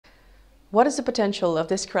What is the potential of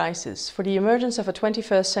this crisis for the emergence of a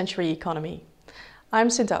 21st century economy? I'm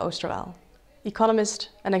Sinta Oosterwaal, economist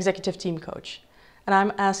and executive team coach, and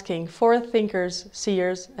I'm asking forward thinkers,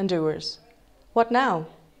 seers and doers, what now?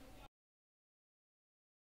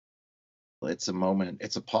 It's a moment,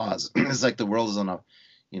 it's a pause. It's like the world is on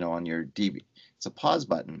on your DV. It's a pause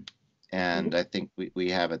button. And I think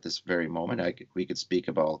we have at this very moment, we could speak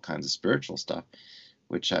about all kinds of spiritual stuff,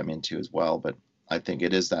 which I'm into as well. But I think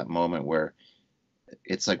it is that moment where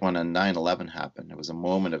it's like when a 9/11 happened. It was a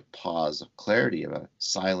moment of pause, of clarity, of a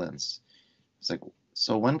silence. It's like,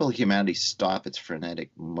 so when will humanity stop its frenetic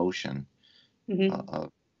motion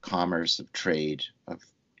of commerce, of trade, of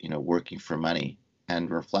working for money,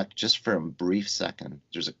 and reflect just for a brief second?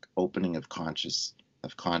 There's an opening of conscience,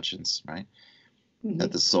 right?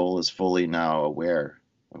 That the soul is fully now aware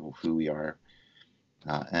of who we are.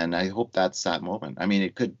 And I hope that's that moment. I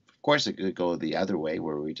mean, of course, it could go the other way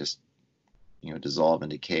where we just, dissolve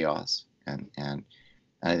into chaos. And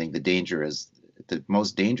I think the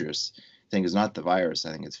most dangerous thing is not the virus.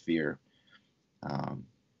 I think it's fear.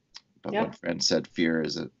 But one friend said fear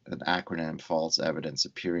is an acronym, false evidence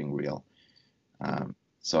appearing real.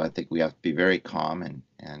 So I think we have to be very calm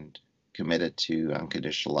and committed to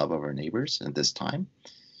unconditional love of our neighbors at this time.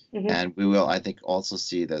 And we will, I think, also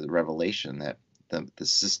see the revelation that the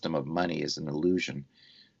system of money is an illusion,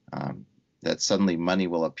 that suddenly money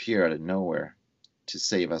will appear out of nowhere to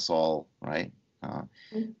save us all, right?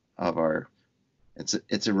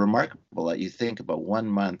 It's a remarkable that you think about 1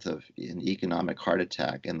 month of an economic heart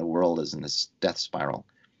attack and the world is in this death spiral,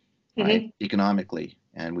 right? Economically.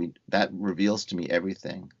 And that reveals to me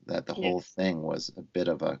everything, that the whole thing was a bit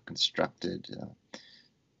of a constructed,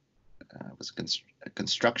 a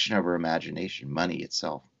construction of our imagination, money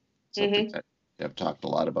itself. Something that I've talked a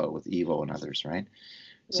lot about with Evo and others, right?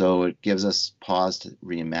 So it gives us pause to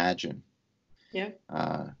reimagine.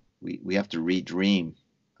 We have to redream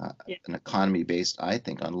an economy based, I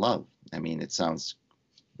think, on love. I mean, it sounds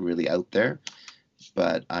really out there,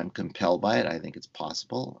 but I'm compelled by it. I think it's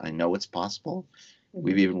possible. I know it's possible.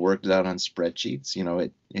 We've even worked it out on spreadsheets.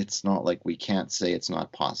 It's not like we can't say it's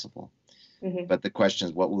not possible. But the question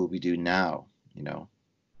is, what will we do now,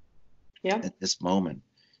 at this moment?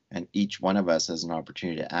 And each one of us has an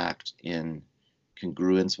opportunity to act in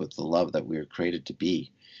congruence with the love that we were created to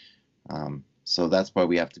be. So that's why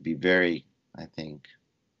we have to be very, I think,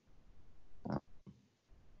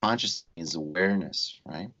 conscious is awareness,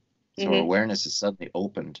 right? So awareness is suddenly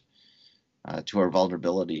opened to our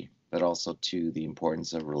vulnerability, but also to the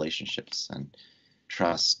importance of relationships and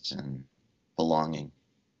trust and belonging.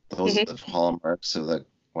 Those are the hallmarks of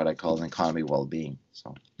what I call an economy well-being.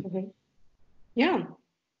 So, yeah,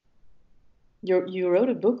 you wrote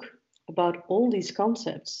a book about all these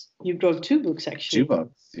concepts. You wrote 2 books actually. 2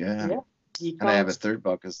 books, yeah. And I have a third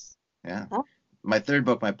book. My third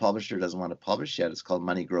book, my publisher doesn't want to publish yet. It's called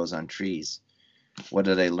Money Grows on Trees. What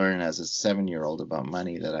did I learn as a 7-year-old about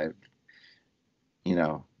money that I've,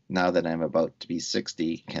 now that I'm about to be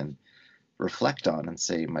 60, can reflect on and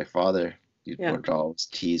say, my father would always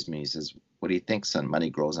tease me. He says, what do you think, son? Money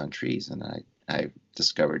grows on trees. And I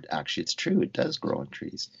discovered, actually, it's true. It does grow on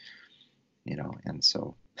trees, and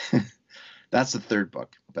so that's the third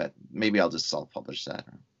book. But maybe I'll just self-publish that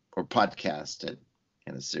or podcast it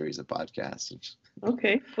in a series of podcasts.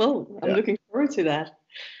 Okay, well, I'm looking forward to that.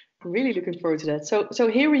 I'm really looking forward to that. So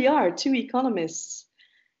here we are, 2 economists.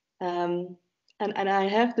 And I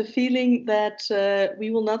have the feeling that we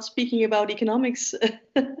will not speaking about economics.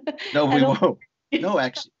 No, we won't. No,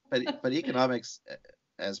 actually, but economics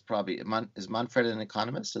as probably is Manfred an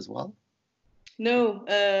economist as well? No,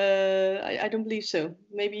 I don't believe so.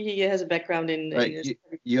 Maybe he has a background in.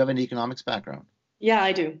 You have an economics background. Yeah,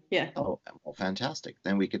 I do. Yeah. Oh, well, fantastic.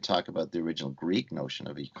 Then we could talk about the original Greek notion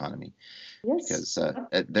of economy. Yes. Because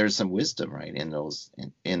there's some wisdom, right, in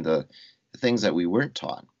the things that we weren't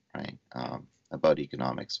taught, right, about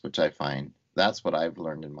economics, which I find that's what I've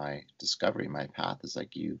learned in my discovery. My path is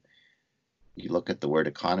like you look at the word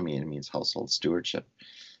economy and it means household stewardship,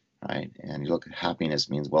 right? And you look at happiness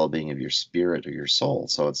means well-being of your spirit or your soul.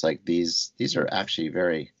 So it's like these are actually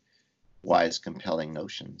very wise, compelling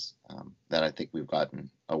notions that I think we've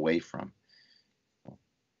gotten away from.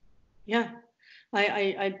 Yeah,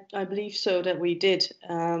 I believe so that we did,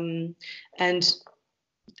 and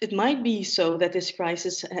it might be so that this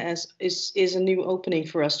crisis is a new opening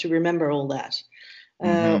for us to remember all that,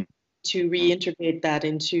 to reintegrate that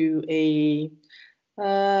into a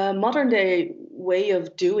modern day way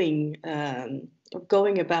of doing, of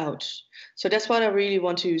going about. So that's what I really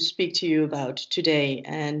want to speak to you about today,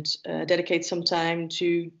 and dedicate some time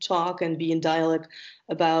to talk and be in dialogue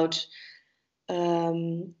about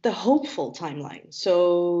the hopeful timeline.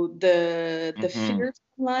 So the Hmm. fear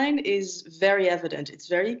timeline is very evident. It's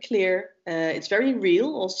very clear. It's very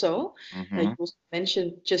real. Also, you Hmm. also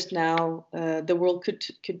mentioned just now the world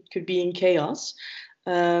could be in chaos.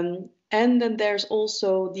 And then there's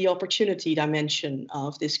also the opportunity dimension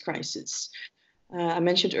of this crisis. I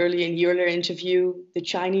mentioned earlier in the earlier interview, the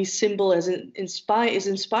Chinese symbol is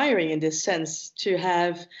inspiring in this sense to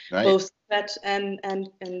have Right. both threat and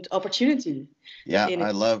opportunity Yeah, in it.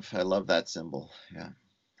 I love that symbol. Yeah.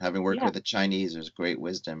 Having worked Yeah, with the Chinese, there's great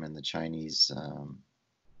wisdom in the Chinese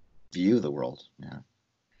view of the world. Yeah.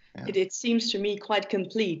 Yeah. it seems to me quite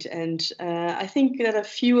complete, and I think that a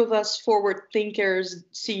few of us forward thinkers,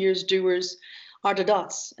 seers, doers are the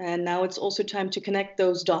dots, and now it's also time to connect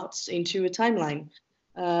those dots into a timeline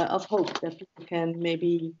of hope that people can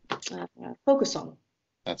maybe focus on.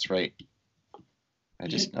 That's right. I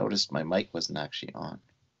just noticed my mic wasn't actually on.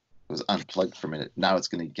 It was unplugged for a minute. Now it's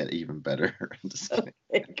going to get even better. I'm just kidding.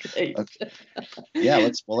 Okay, great. Okay. Yeah,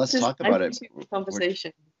 let's Just talk I'm about it. into the We're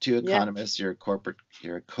conversation. two Yeah, economists. You're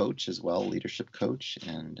a coach as well, leadership coach,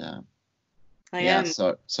 and I yeah. am.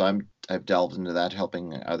 So I've delved into that,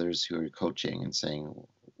 helping others who are coaching and saying,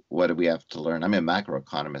 what do we have to learn? I'm a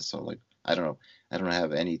macroeconomist, so like I don't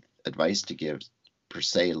have any advice to give per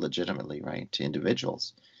se, legitimately, right, to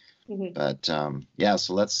individuals. Mhm. But yeah,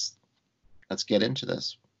 so let's get into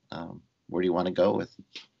this. Where do you want to go with?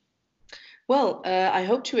 Well, I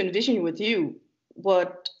hope to envision with you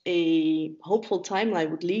what a hopeful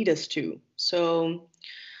timeline would lead us to. So,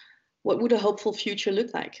 what would a hopeful future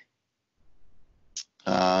look like?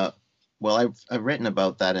 Uh, well, I've written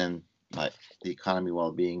about that in my The Economy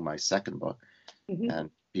Well-Being, my second book, Hmm.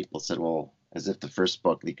 and people said, well, as if the first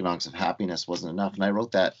book, The Economics of Happiness, wasn't enough. And I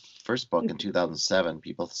wrote that first book in 2007.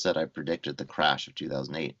 People said I predicted the crash of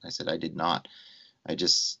 2008. I said I did not. I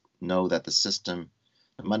just know that the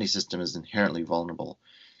money system, is inherently vulnerable.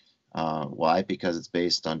 Why? Because it's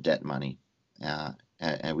based on debt money.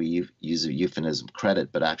 And we use a euphemism,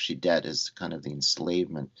 credit, but actually debt is kind of the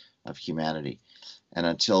enslavement of humanity. And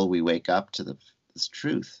until we wake up to this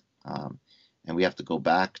truth, and we have to go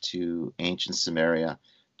back to ancient Sumeria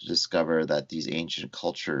to discover that these ancient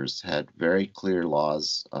cultures had very clear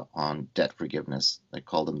laws on debt forgiveness. They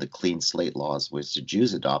called them the clean slate laws, which the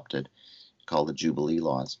Jews adopted, called the Jubilee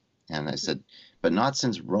laws. And I said, but not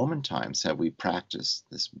since Roman times have we practiced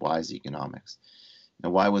this wise economics.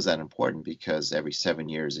 And why was that important? Because every 7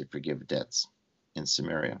 years they forgive debts in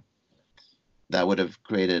Sumeria. That would have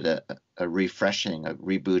created a refreshing, a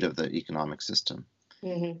reboot of the economic system.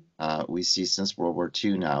 Hmm. We see since World War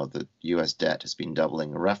II now the U.S. debt has been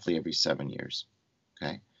doubling roughly every 7 years.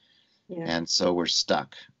 Okay, Yeah. and so we're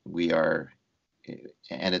stuck. We are,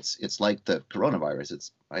 and it's like the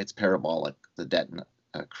coronavirus. It's parabolic, the debt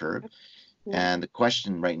curve. Yeah. And the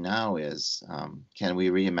question right now is, can we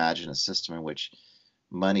reimagine a system in which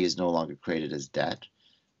money is no longer created as debt,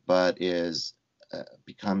 but is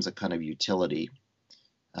becomes a kind of utility.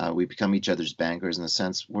 We become each other's bankers in the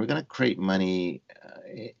sense we're going to create money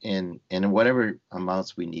in whatever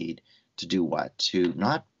amounts we need to do what? To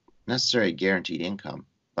not necessarily guaranteed income,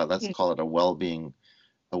 but let's call it a well-being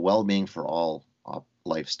for all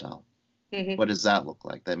lifestyle. Mm-hmm. What does that look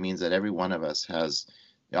like? That means that every one of us has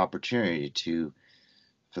the opportunity to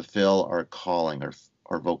fulfill our calling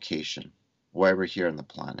or vocation wherever here on the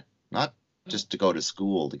planet. Not just to go to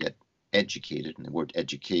school to get educated, and the word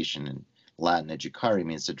education in Latin educare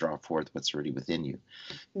means to draw forth what's already within you.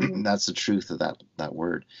 Hmm. That's the truth of that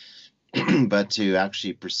word. But to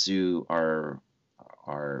actually pursue our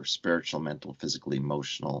spiritual, mental, physical,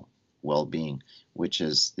 emotional well-being, which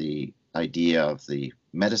is the idea of the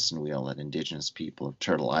medicine wheel that indigenous people of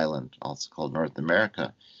Turtle Island, also called North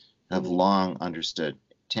America, have Hmm. long understood.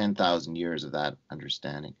 10,000 years of that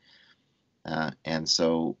understanding. And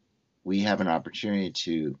so we have an opportunity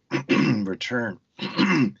to return,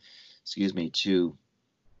 excuse me, to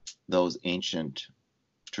those ancient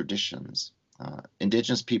traditions.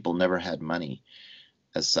 Indigenous people never had money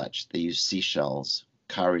as such. They used seashells,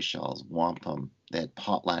 cowrie shells, wampum. They had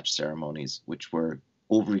potlatch ceremonies, which were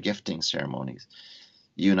overgifting ceremonies.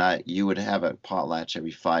 You would have a potlatch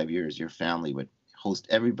every 5 years. Your family would host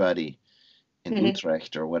everybody in Hmm.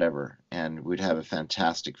 Utrecht or whatever, and we'd have a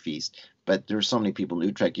fantastic feast. But there were so many people in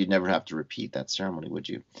Utrecht, you'd never have to repeat that ceremony, would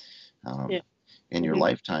you, um, Yeah. in your Hmm.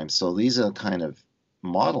 lifetime? So these are the kind of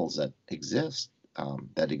models that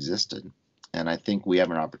that existed. And I think we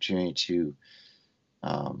have an opportunity to,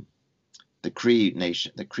 um, the Cree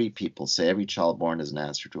Nation, the Cree people say every child born is an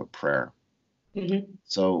answer to a prayer. Hmm.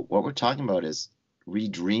 So what we're talking about is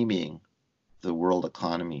redreaming the world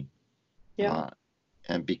economy, Yeah. uh,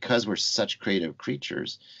 And because we're such creative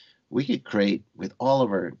creatures, we could create with all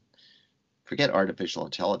of our, forget artificial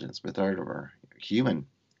intelligence, with all of our human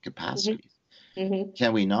Mm-hmm. capacities. Mm-hmm.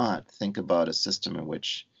 Can we not think about a system in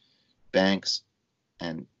which banks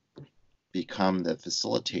and become the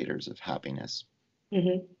facilitators of happiness?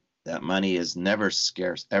 Mm-hmm. That money is never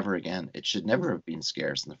scarce ever again. It should never have been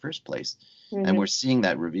scarce in the first place. And we're Mm-hmm. seeing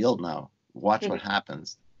that revealed now. Watch what Mm-hmm.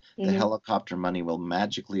 happens. The Mm-hmm. helicopter money will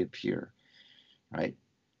magically appear, right?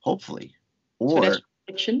 Hopefully. So that's Or your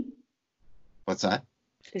prediction. what's that?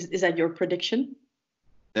 Is that your prediction?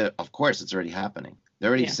 Of course, it's already happening. They're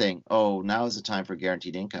already Yeah. saying, "Oh, now is the time for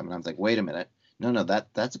guaranteed income," and I'm like, "Wait a minute, no,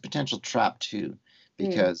 that's a potential trap too, Mm.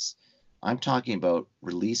 because I'm talking about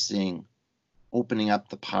releasing, opening up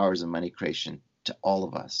the powers of money creation to all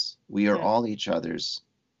of us. We are Yeah. all each other's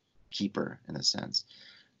keeper in a sense.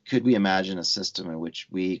 Could we imagine a system in which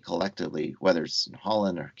we collectively, whether it's in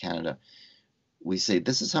Holland or Canada, we say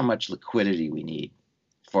this is how much liquidity we need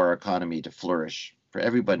for our economy to flourish, for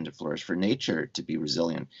everybody to flourish, for nature to be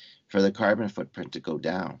resilient, for the carbon footprint to go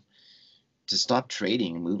down, to stop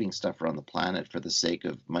trading and moving stuff around the planet for the sake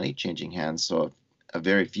of money changing hands, so if a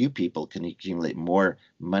very few people can accumulate more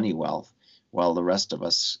money wealth while the rest of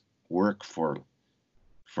us work for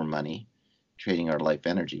money, trading our life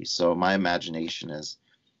energy. So my imagination is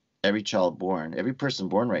every child born, every person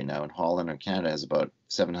born right now in Holland or Canada has about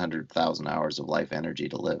 700,000 hours of life energy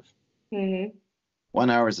to live. Mm-hmm. 1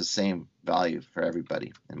 hour is the same value for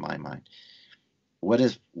everybody in my mind. What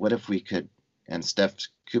if we could, and Steph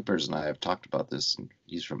Coopers and I have talked about this, and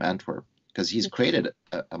he's from Antwerp, because he's created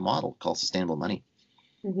a model called sustainable money.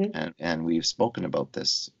 Mm-hmm. And we've spoken about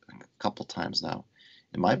this a couple times now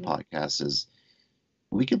in my Mm-hmm. podcast, is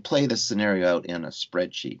we could play this scenario out in a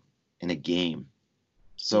spreadsheet, in a game,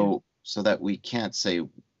 Yeah. so that we can't say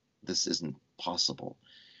this isn't possible.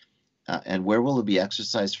 And where will it be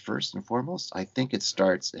exercised first and foremost? I think it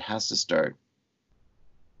has to start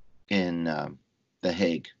in The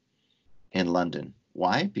Hague, in London.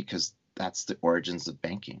 Why? Because that's the origins of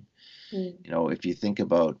banking. Mm. If you think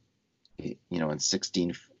about, in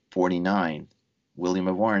 1649, William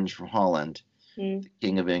of Orange from Holland, Mm. the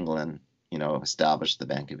King of England, established the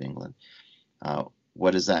Bank of England.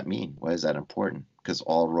 What does that mean? Why is that important? Because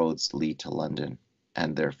all roads lead to London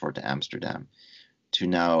and therefore to Amsterdam, to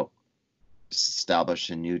now establish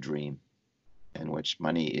a new dream in which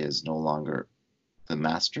money is no longer the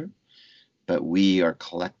master, but we are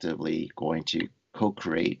collectively going to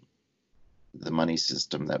co-create the money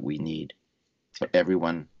system that we need so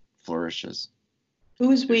everyone flourishes.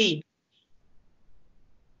 Who's we?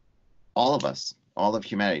 All of us, all of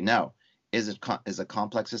humanity. Now, is a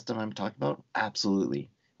complex system I'm talking about? Absolutely.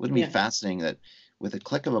 Wouldn't it be Yeah. fascinating that with a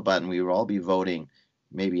click of a button, we would all be voting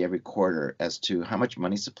maybe every quarter as to how much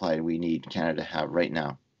money supply we need Canada to have right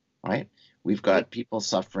now, right? We've got people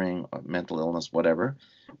suffering mental illness, whatever.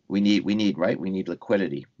 We need, right? We need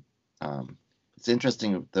liquidity. It's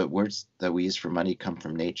interesting, the words that we use for money come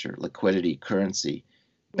from nature: liquidity, currency,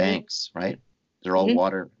 Mm-hmm. banks, right? Mm-hmm.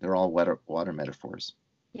 They're all water metaphors.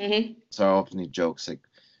 Mm-hmm. So I often jokes like,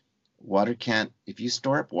 water can't, if you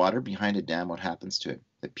store up water behind a dam, what happens to it?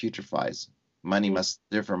 It putrefies.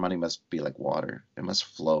 Therefore money must be like water. It must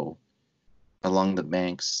flow along the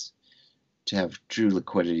banks to have true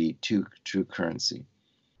liquidity, true currency.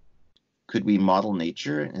 Could we model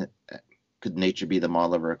nature? Could nature be the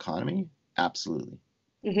model of our economy? Absolutely.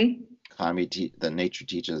 Mm-hmm. The nature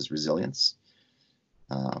teaches resilience.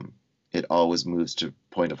 Um, it always moves to a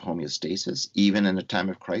point of homeostasis, even in a time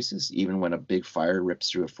of crisis, even when a big fire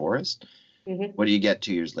rips through a forest. Mm-hmm. What do you get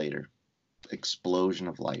 2 years later? Explosion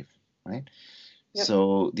of life, right? Yep.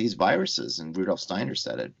 So these viruses, and Rudolf Steiner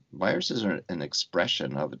said it, viruses are an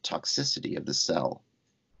expression of a toxicity of the cell.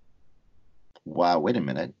 Wow, wait a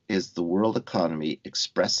minute. Is the world economy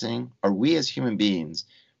expressing, are we as human beings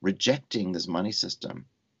rejecting this money system,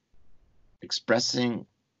 expressing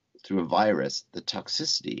through a virus the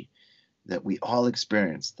toxicity that we all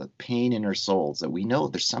experience, the pain in our souls, that we know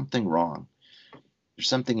there's something wrong, there's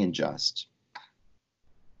something unjust?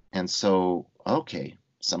 And so, okay,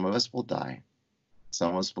 some of us will die.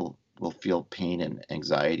 Some of us will feel pain and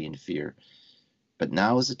anxiety and fear. But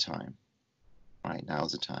now is the time, right? Now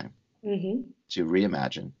is the time Mm-hmm. to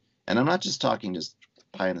reimagine. And I'm not just talking just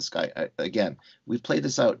pie in the sky. Again, we played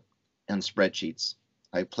this out on spreadsheets.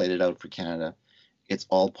 I played it out for Canada. It's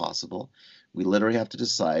all possible. We literally have to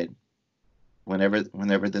decide whenever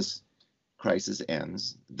this crisis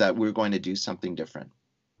ends that we're going to do something different.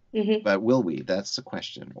 Mm-hmm. But will we? That's the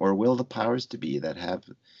question. Or will the powers to be that have,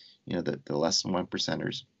 the less than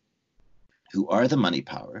 1%ers, who are the money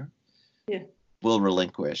power, Yeah. will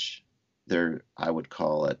relinquish they're, I would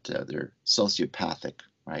call it, they're sociopathic,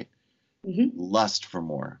 right? Mm-hmm. Lust for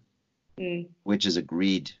more, which is a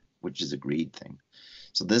greed thing.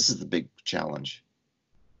 So this is the big challenge.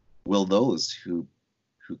 Will those who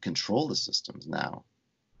control the systems now,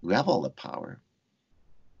 who have all the power,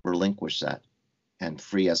 relinquish that and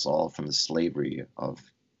free us all from the slavery of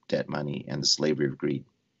debt money and the slavery of greed?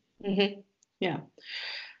 Mm-hmm. Yeah,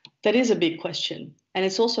 that is a big question. And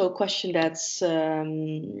it's also a question that's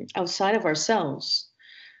outside of ourselves.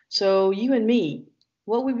 So you and me,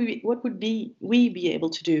 what would we be able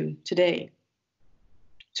to do today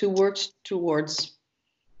to work towards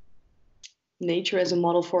nature as a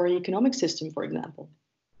model for our economic system, for example?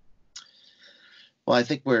 Well, I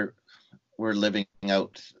think we're living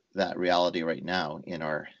out that reality right now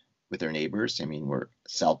with our neighbors. I mean, we're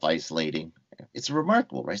self-isolating. It's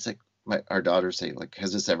remarkable, right? It's like our daughters say, like,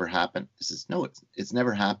 has this ever happened? This is no, it's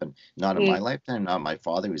never happened. Not in my lifetime. Not my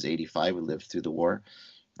father, who was 85, who lived through the war,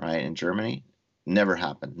 right, in Germany. Never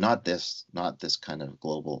happened. Not this kind of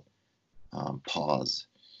global pause.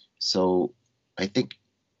 So I think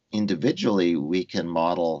individually we can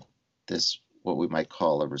model this, what we might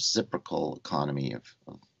call a reciprocal economy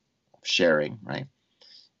of sharing, right?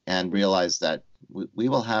 And realize that we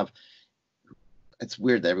will have, it's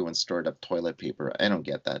weird that everyone's stored up toilet paper. I don't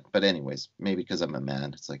get that. But anyways, maybe because I'm a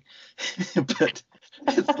man, it's like, but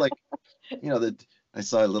it's like, that I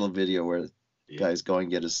saw a little video where the guy's going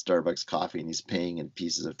to get his Starbucks coffee and he's paying in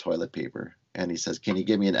pieces of toilet paper. And he says, can you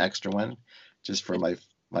give me an extra one just for my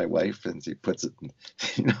wife? And he puts it,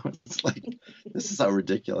 it's like, this is how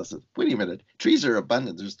ridiculous it is. Wait a minute. Trees are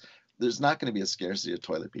abundant. There's not going to be a scarcity of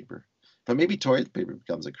toilet paper. But maybe toilet paper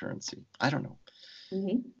becomes a currency. I don't know.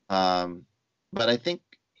 Mm-hmm. But I think,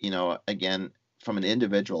 again, from an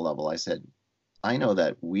individual level, I know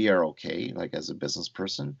that we are okay. Like, as a business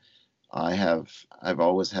person, I've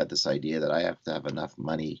always had this idea that I have to have enough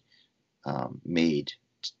money made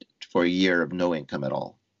for a year of no income at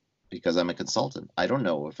all, because I'm a consultant. I don't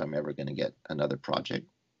know if I'm ever going to get another project.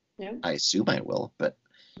 Yeah. I assume I will, but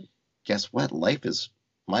guess what?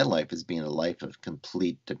 My life has been a life of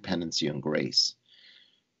complete dependency on grace.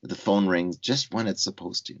 The phone rings just when it's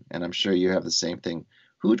supposed to. And I'm sure you have the same thing.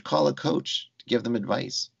 Who would call a coach to give them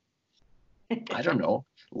advice? I don't know.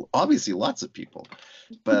 Obviously, lots of people.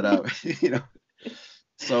 But,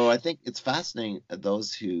 so I think it's fascinating,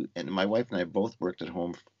 those who, and my wife and I both worked at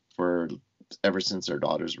home ever since our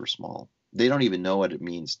daughters were small. They don't even know what it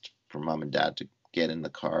means for mom and dad to get in the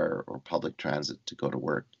car or public transit to go to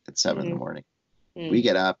work at 7 in the morning. We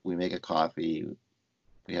get up, we make a coffee,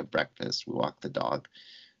 we have breakfast, we walk the dog.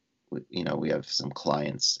 We have some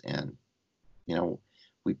clients, and,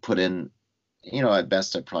 we put in, at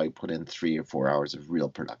best, I probably put in 3 or 4 hours of real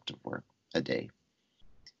productive work a day.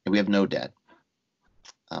 And we have no debt.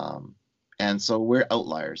 And so we're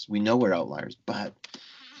outliers. We know we're outliers, but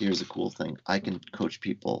here's a cool thing. I can coach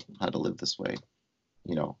people how to live this way,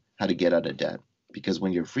 how to get out of debt. Because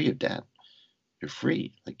when you're free of debt, you're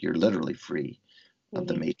free. Like, you're literally free of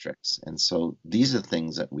the matrix. And so these are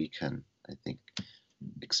things that we can, I think,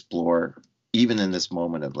 explore even in this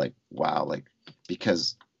moment of like, wow, like,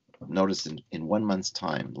 because notice in 1 month's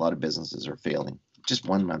time, a lot of businesses are failing. Just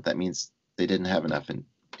 1 month. That means they didn't have enough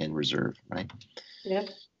in reserve, right? Yeah.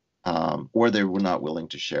 Or they were not willing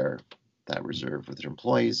to share that reserve with their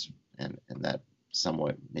employees, and that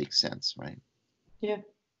somewhat makes sense, right? Yeah.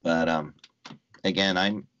 But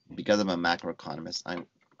again, because I'm a macroeconomist,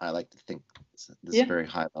 I like to think this very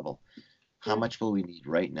high level. How much will we need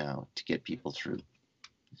right now to get people through?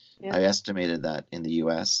 Yeah. I estimated that in the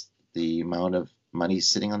U.S., the amount of money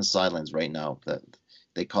sitting on the sidelines right now, that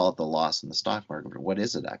they call it the loss in the stock market. But what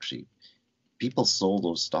is it actually? People sold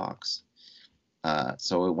those stocks.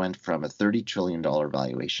 So it went from a $30 trillion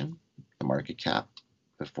valuation, the market cap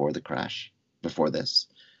before the crash, before this,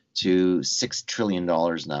 to $6 trillion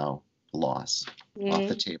now loss off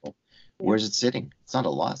the table. Yeah. Where's it sitting? It's not a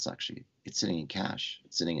loss, actually. It's sitting in cash.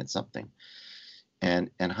 It's sitting in something.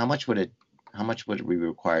 And how much would it be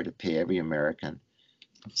required to pay every American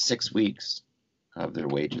 6 weeks of their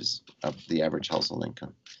wages, of the average household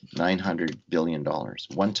income? $900 billion,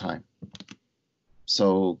 one time.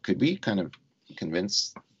 So could we kind of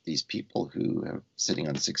convince these people who are sitting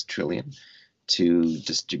on 6 trillion to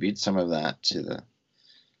distribute some of that to the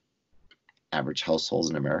average households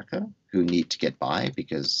in America who need to get by,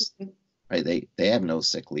 because right, they have no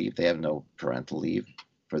sick leave, they have no parental leave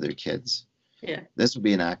for their kids. Yeah, this would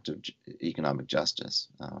be an act of economic justice.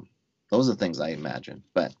 Those are the things I imagine.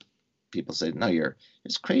 But people say, no,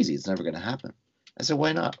 it's crazy, it's never going to happen. I said,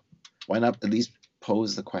 why not? Why not at least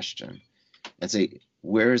pose the question and say,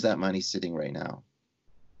 where is that money sitting right now?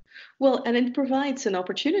 Well, and it provides an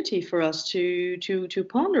opportunity for us to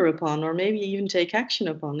ponder upon, or maybe even take action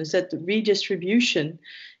upon, is that the redistribution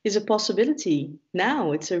is a possibility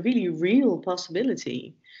now. It's a really real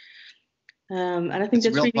possibility, and I think It's a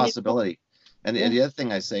that's real really important. possibility. And Yeah. the other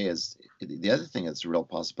thing I say is the other thing that's a real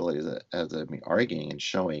possibility is that, as I'm arguing and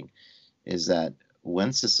showing, is that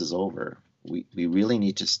once this is over, we really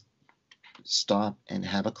need to stop and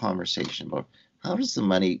have a conversation about how does the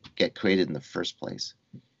money get created in the first place?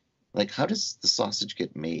 Like, how does the sausage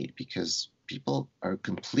get made? Because people are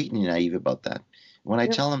completely naive about that. When I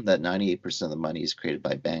Yeah. tell them that 98% of the money is created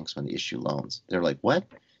by banks when they issue loans, they're like, what?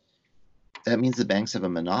 That means the banks have a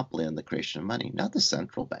monopoly on the creation of money, not the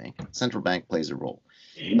central bank. Central bank plays a role.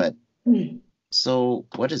 But so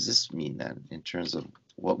what does this mean then in terms of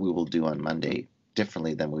what we will do on Monday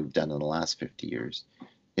differently than we've done in the last 50 years?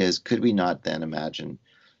 Is could we not then imagine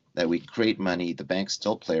that we create money, the banks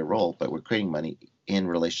still play a role, but we're creating money in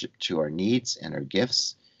relationship to our needs and our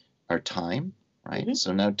gifts, our time, right? Mhm.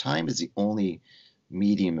 So now time is the only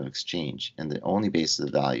medium of exchange and the only basis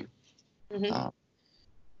of value. Mhm.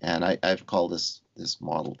 And I've called this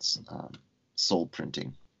model soul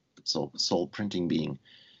printing. So soul printing being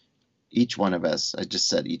each one of us, I just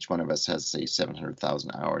said each one of us has, say,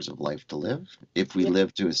 700,000 hours of life to live. If we Yeah.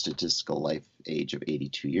 live to a statistical life age of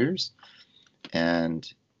 82 years,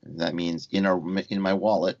 and that means in my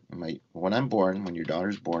wallet, when I'm born, when your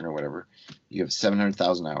daughter's born or whatever, you have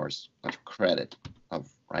 700,000 hours of credit of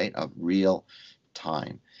real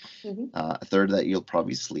time. Mhm. A third of that you'll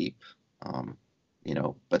probably sleep,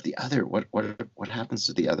 but the other, what happens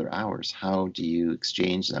to the other hours? How do you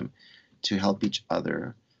exchange them to help each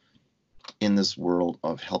other in this world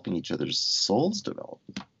of helping each other's souls develop?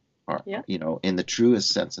 Or, Yeah. in the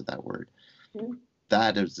truest sense of that word. Yeah.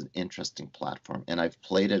 That is an interesting platform, and I've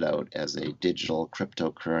played it out as a digital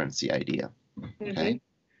cryptocurrency idea. Mhm. Okay,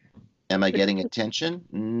 am I getting attention?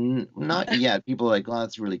 Not yet. People are like, "Oh,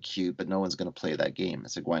 that's really cute," but no one's going to play that game.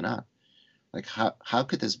 It's like, why not? Like, how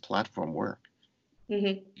could this platform work?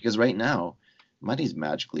 Mhm. Because right now, money's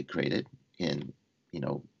magically created in, you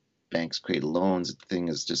know, banks create loans. The thing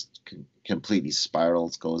is just completely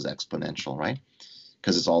spirals, goes exponential, right?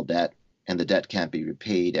 Because it's all debt, and the debt can't be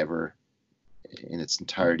repaid ever in its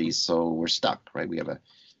entirety. So we're stuck, right? We're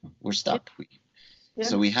Yeah. stuck. Yeah.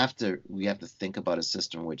 So we have to think about a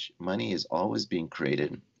system in which money is always being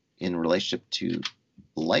created in relationship to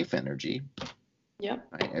life energy, Yeah.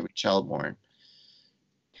 right? Every child born,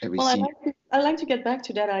 every Well, senior. I like to get back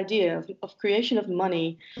to that idea of creation of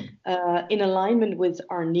money in alignment with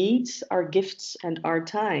our needs, our gifts, and our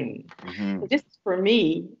time. Mm-hmm. This is for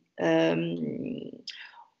me um,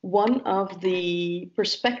 one of the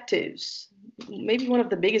perspectives, maybe one of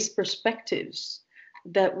the biggest perspectives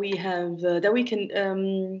that we have that we can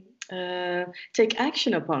take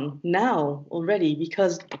action upon now already,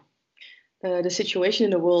 because the situation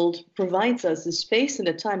in the world provides us the space and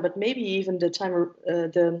the time, but maybe even the time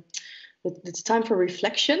for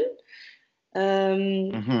reflection.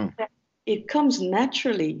 Um, Mm-hmm. it comes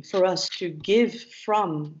naturally for us to give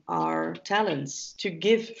from our talents, to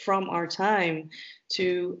give from our time,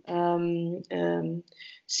 to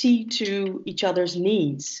see to each other's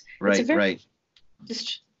needs. It's a Right, very right.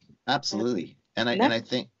 just Absolutely. And I and natural I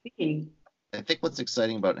think thing. I think what's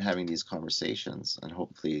exciting about having these conversations, and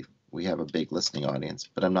hopefully we have a big listening audience,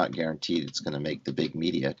 but I'm not guaranteed it's going to make the big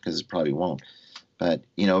media because it probably won't. But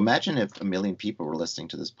imagine if a million people were listening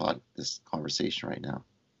to this conversation right now.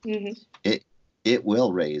 Hmm. It it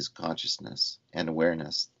will raise consciousness and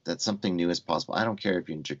awareness that something new is possible. I don't care if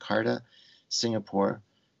you're in Jakarta, Singapore,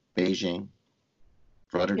 Beijing,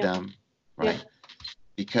 Yeah, Rotterdam, yeah, right?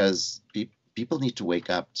 Because people need to wake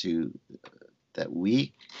up to that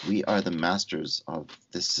we are the masters of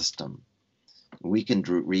this system. We can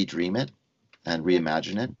redream it and yeah,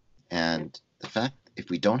 reimagine it. yeah. And the fact, if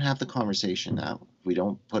we don't have the conversation now, if we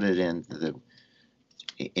don't put it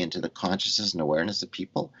into the consciousness and awareness of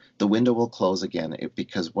people, the window will close again.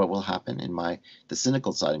 Because what will happen the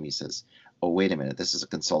cynical side of me says, oh, wait a minute, this is a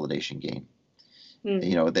consolidation game.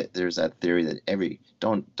 Mm. That there's that theory that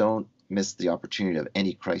don't miss the opportunity of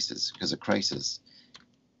any crisis, because a crisis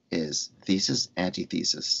is thesis,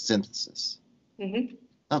 antithesis, synthesis. Hmm.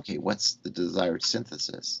 Okay, what's the desired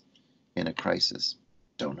synthesis in a crisis?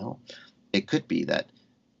 Don't know. It could be that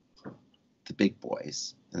the big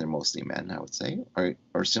boys, and they're mostly men, I would say,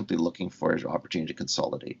 are simply looking for an opportunity to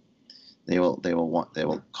consolidate. They will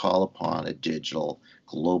call upon a digital,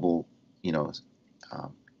 global, you know,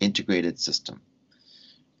 integrated system,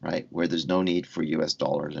 right, where there's no need for U.S.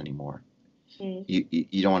 dollars anymore. Mm.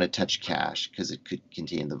 You don't want to touch cash because it could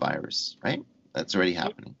contain the virus, right? That's already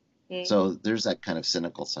happening. So there's that kind of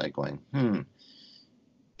cynical side going,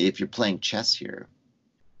 if you're playing chess here,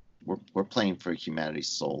 we're playing for humanity's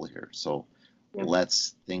soul here. So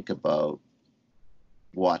let's think about,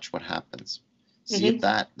 watch what happens. See if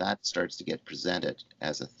that starts to get presented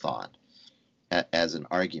as a thought, as an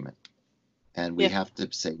argument. And we have to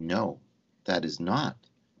say, no, that is not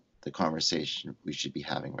the conversation we should be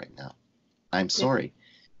having right now. I'm sorry.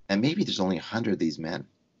 And maybe there's only 100 of these men,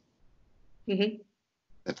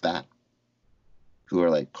 if that, who are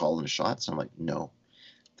like calling the shots. I'm like, no,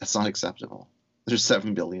 that's not acceptable. There's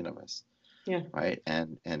 7 billion of us. Yeah. Right.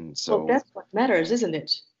 And so well, that's what matters, isn't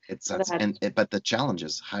it? But the challenge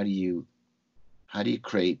is, how do you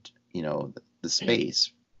create, the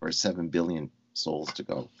space for 7 billion souls to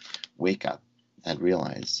go wake up and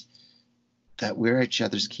realize that we're each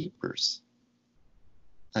other's keepers.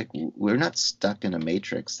 Like, we're not stuck in a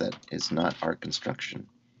matrix that is not our construction,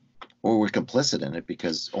 or we're complicit in it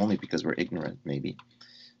because we're ignorant, maybe.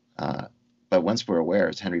 But once we're aware,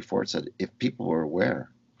 as Henry Ford said, if people were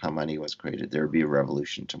aware how money was created, there would be a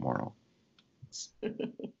revolution tomorrow.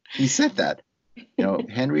 He said that,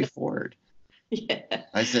 Henry Ford. Yeah.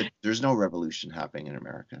 I said, there's no revolution happening in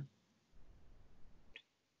America.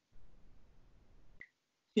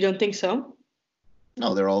 You don't think so?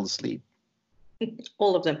 No, they're all asleep.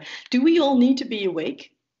 All of them. Do we all need to be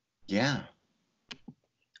awake? Yeah.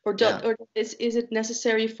 Or is it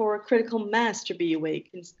necessary for a critical mass to be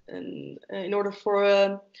awake in order for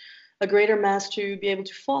a greater mass to be able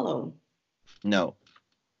to follow? No.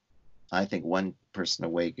 I think one person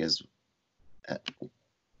awake is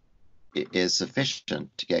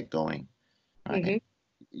sufficient to get going. Right?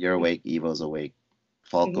 You're awake, Evo's awake,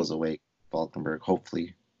 Falco's awake, Valkenburg,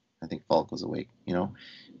 hopefully. I think Falco's awake.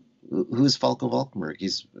 Who's Falco Valkenburg?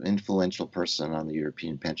 He's an influential person on the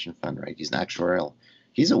European Pension Fund, right? He's an actuarial.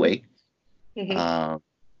 He's awake.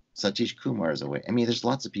 Satish Kumar is awake. I mean, there's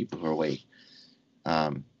lots of people who are awake.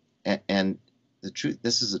 And the truth,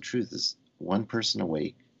 this is the truth, is one person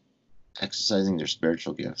awake, exercising their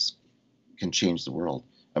spiritual gifts, can change the world.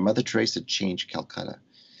 Mother Teresa changed Calcutta.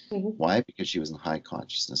 Why? Because she was a high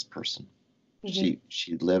consciousness person. She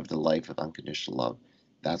lived a life of unconditional love.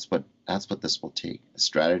 That's what this will take, a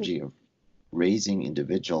strategy of raising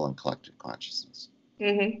individual and collective consciousness.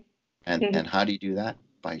 And how do you do that?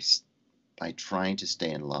 By trying to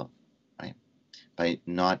stay in love, right? By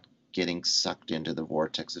not getting sucked into the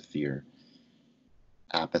vortex of fear,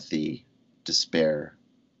 apathy, despair,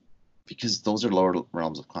 because those are lower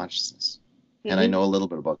realms of consciousness. And I know a little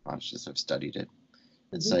bit about consciousness. I've studied it.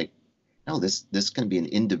 It's like, no, this can be an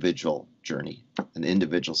individual journey, an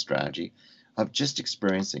individual strategy of just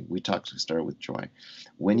experiencing. We started with joy.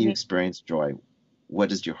 When you experience joy, what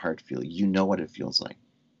does your heart feel? You know what it feels like.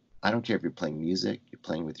 I don't care if you're playing music, you're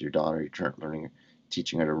playing with your daughter, you're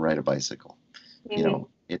teaching her to ride a bicycle.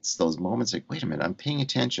 It's those moments like, wait a minute, I'm paying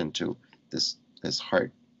attention to this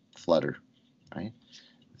heart flutter, right?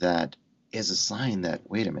 That is a sign that,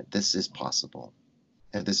 wait a minute, this is possible.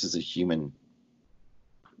 And this is a human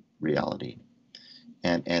reality.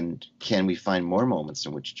 And can we find more moments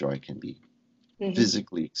in which joy can be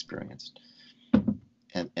physically experienced?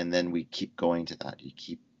 And then we keep going to that. You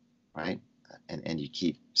keep, right? And you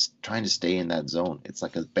keep trying to stay in that zone. It's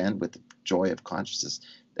like a bandwidth of joy of consciousness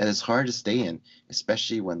that is hard to stay in,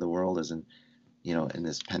 especially when the world is in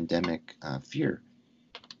this pandemic fear.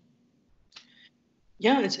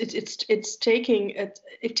 Yeah,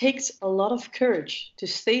 it takes a lot of courage to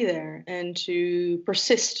stay there and to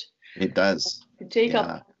persist. It does. To take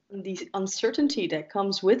up the uncertainty that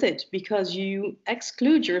comes with it, because you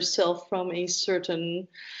exclude yourself from a certain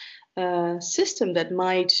system that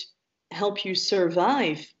might help you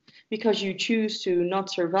survive, because you choose to not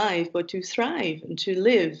survive but to thrive and to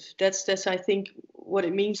live. That's I think what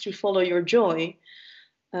it means to follow your joy.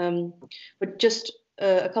 But just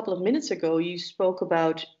a couple of minutes ago, you spoke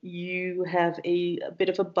about you have a bit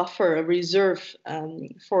of a buffer, a reserve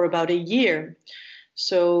for about a year.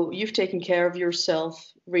 So you've taken care of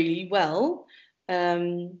yourself really well.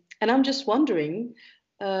 And I'm just wondering,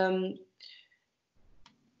 that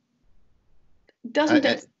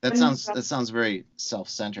sounds very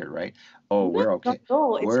self-centered, right? Oh, we're okay.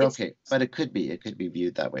 We're okay. But it could be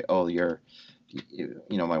viewed that way. Oh,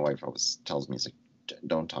 my wife always tells me, it's like,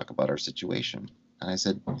 don't talk about our situation. And I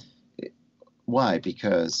said, why?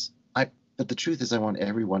 But the truth is, I want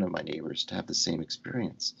every one of my neighbors to have the same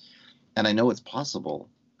experience. And I know it's possible.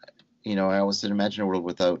 I always said, imagine a world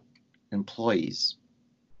without employees.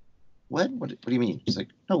 What do you mean? It's like,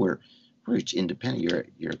 no, we're each independent.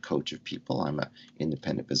 You're a coach of people. I'm an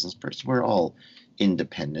independent business person. We're all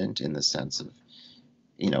independent in the sense of,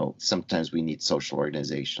 sometimes we need social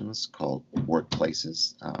organizations called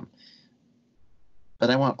workplaces. But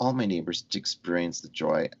I want all my neighbors to experience the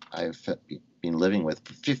joy I've been living with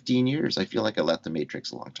for 15 years. I feel like I left the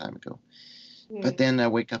Matrix a long time ago. But then I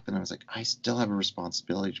wake up and I was like, I still have a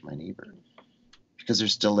responsibility to my neighbor because they're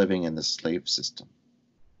still living in the slave system.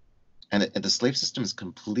 And the slave system is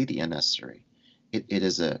completely unnecessary. It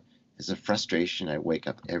is a frustration. I wake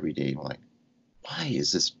up every day like, why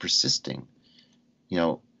is this persisting?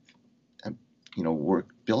 We're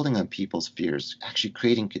building on people's fears, actually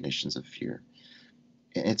creating conditions of fear.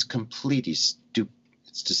 And it's completely stupid.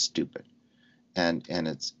 It's just stupid. And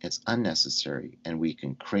it's unnecessary, and we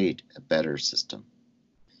can create a better system.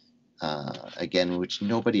 Again, which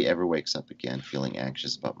nobody ever wakes up again feeling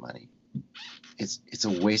anxious about money. It's a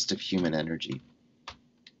waste of human energy.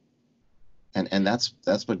 And that's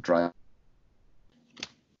what drives.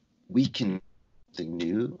 We can something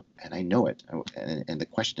new, and I know it. And the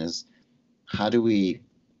question is, how do we?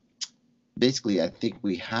 Basically, I think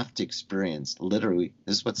we have to experience literally.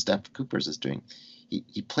 This is what Steph Coopers is doing.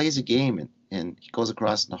 He plays a game and he goes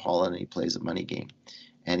across into Holland and he plays a money game,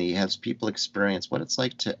 and he has people experience what it's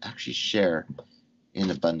like to actually share in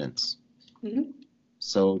abundance. Mm-hmm.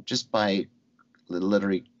 So just by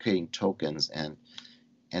literally creating tokens, and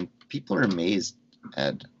people are amazed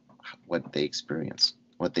at what they experience,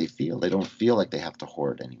 what they feel. They don't feel like they have to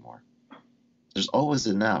hoard anymore. There's always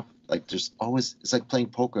enough. Like it's like playing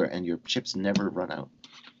poker and your chips never run out.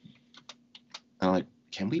 And I'm like,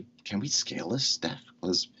 can we scale this, Steph?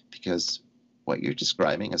 Because what you're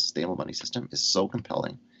describing as a stable money system is so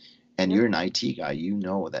compelling. And you're an IT guy, you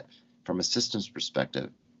know that from a systems perspective,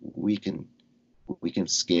 we can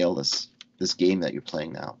scale this game that you're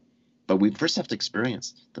playing now. But we first have to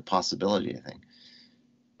experience the possibility, I think.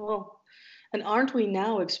 Well, and aren't we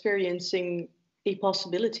now experiencing a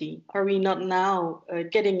possibility? Are we not now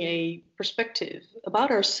getting a perspective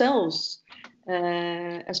about ourselves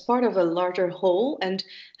as part of a larger whole, and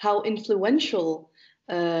how influential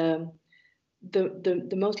the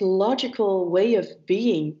most logical way of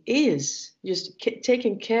being is just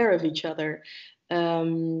taking care of each other?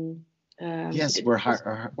 Yes, we're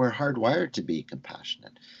hardwired to be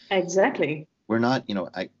compassionate. Exactly. We're not,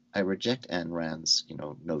 I reject Ayn Rand's,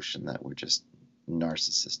 notion that we're just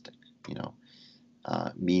narcissistic,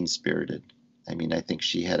 mean-spirited. I mean, I think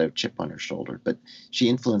she had a chip on her shoulder, but she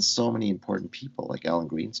influenced so many important people like Alan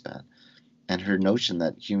Greenspan, and her notion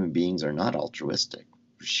that human beings are not altruistic.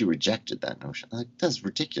 She rejected that notion. Like, that's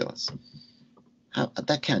ridiculous.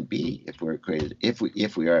 That can't be. If we're created, if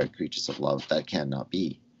we are creatures of love, that cannot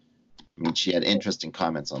be. I mean, she had interesting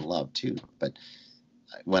comments on love too, but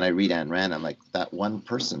when I read Ayn Rand, I'm like, that one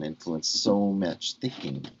person influenced so much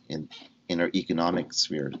thinking in our economic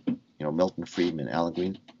sphere. Milton Friedman, Alan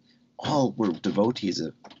Green, all were devotees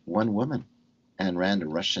of one woman, Ayn Rand, a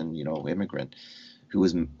Russian, immigrant, who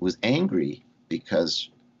was angry because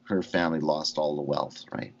her family lost all the wealth,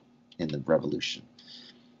 right, in the revolution.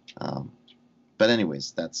 But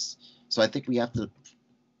anyways, so I think we have to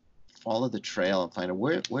follow the trail and find out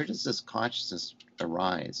where does this consciousness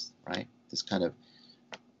arise, right? This kind of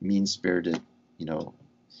mean-spirited,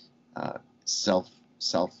 self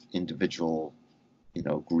individual,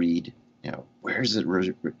 greed. Where is it?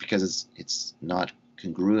 Because it's not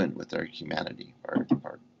congruent with our humanity. Or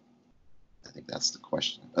I think that's the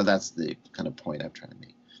question. That's the kind of point I'm trying to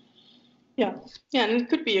make. Yeah, and it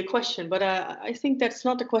could be a question, but I think that's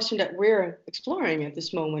not the question that we're exploring at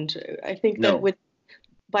this moment. I think that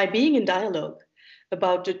by being in dialogue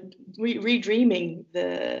about redreaming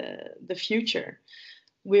the future,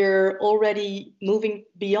 we're already moving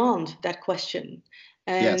beyond that question,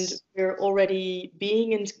 and we're already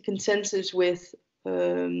being in consensus with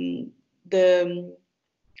the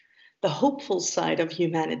hopeful side of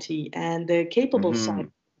humanity and the capable side of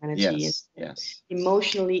humanity,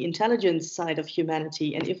 emotionally intelligent side of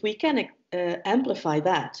humanity. And if we can amplify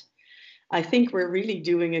that, I think we're really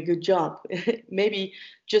doing a good job. Maybe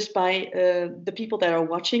just by the people that are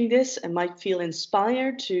watching this and might feel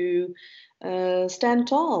inspired to stand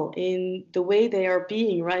tall in the way they are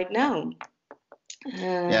being right now.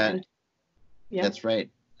 That's right.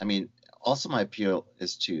 I mean, also my appeal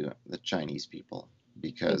is to the Chinese people,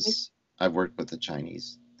 because I've worked with the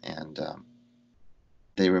Chinese, and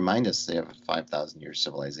they remind us they have a 5,000-year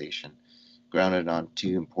civilization grounded on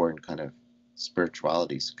two important kind of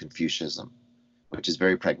spiritualities: Confucianism, which is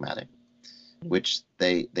very pragmatic, which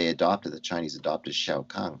the Chinese adopted Shao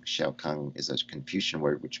Kang. Shao Kang is a Confucian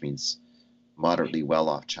word which means moderately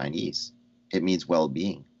well-off Chinese. It means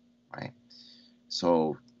well-being, right?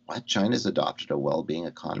 So China's adopted a well-being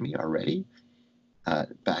economy already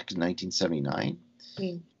back in 1979.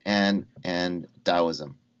 Mm. and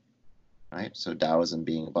Taoism, right? So Taoism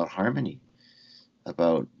being about harmony,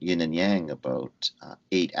 about yin and yang, about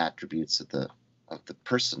 8 attributes of the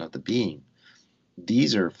person, of the being.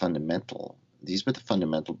 These are fundamental. These were the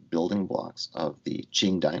fundamental building blocks of the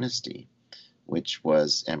Qing dynasty, which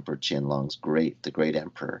was Emperor Qianlong's the great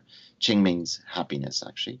emperor. Qing means happiness,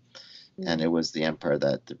 actually. And it was the empire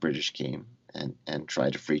that the British came and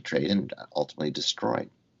tried to free trade and ultimately destroyed,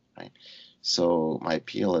 right? So my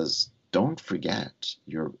appeal is, don't forget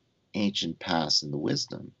your ancient past and the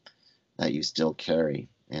wisdom that you still carry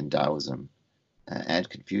in Taoism and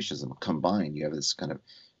Confucianism combined. You have this kind of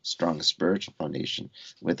strong spiritual foundation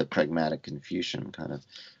with a pragmatic Confucian kind of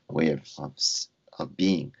way of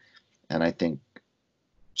being. And I think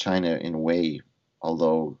China, in a way,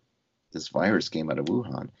 although this virus came out of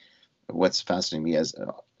Wuhan, what's fascinating me as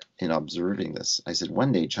in observing this, I said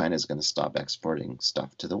one day China is going to stop exporting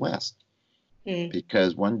stuff to the West,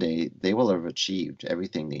 because one day they will have achieved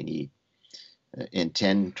everything they need. In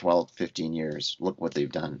 10, 12, 15 years, look what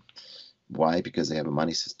they've done. Why? Because they have a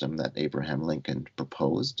money system that Abraham Lincoln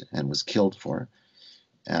proposed and was killed for,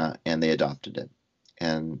 and they adopted it.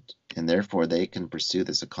 And therefore they can pursue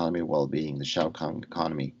this economy of well-being, the Shaokang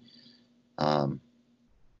economy, and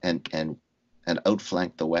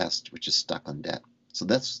outflank the West, which is stuck on debt. So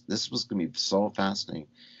this was going to be so fascinating.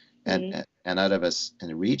 And out of us in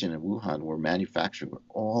the region of Wuhan, we're manufacturing where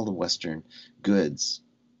all the Western goods,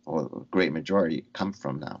 or a great majority, come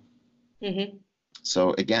from now.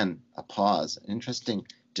 So again, a pause, an interesting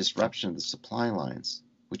disruption of the supply lines,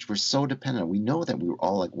 which we're so dependent on. We know that we were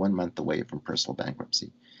all like 1 month away from personal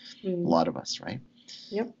bankruptcy. A lot of us, right?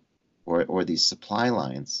 Yep. Or these supply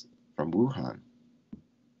lines from Wuhan.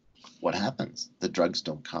 What happens? The drugs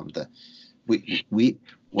don't come. What we're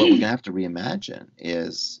gonna have to reimagine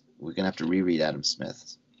is we're gonna have to reread Adam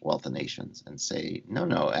Smith's Wealth of Nations and say,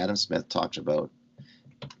 no, Adam Smith talked about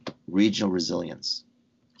regional resilience.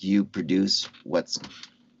 You produce what's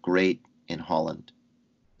great in Holland.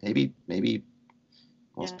 Maybe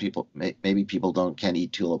most people, maybe people can't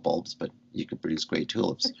eat tulip bulbs, but you can produce great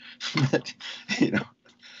tulips. But,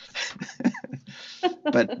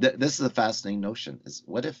 but this is a fascinating notion: is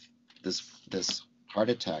what if this heart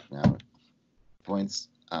attack now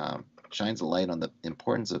shines a light on the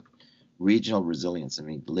importance of regional resilience. I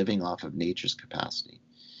mean, living off of nature's capacity.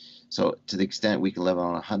 So to the extent we can live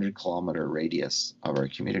on a 100-kilometer radius of our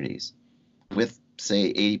communities with,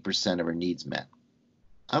 say, 80% of our needs met.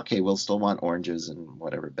 Okay, we'll still want oranges and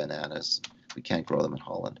whatever, bananas. We can't grow them in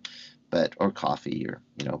Holland, or coffee,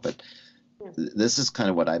 but this is kind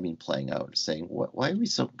of what I've been playing out, saying, why are we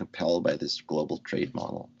so compelled by this global trade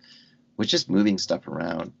model? We're just moving stuff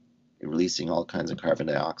around, releasing all kinds of carbon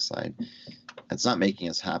dioxide. It's not making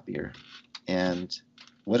us happier. And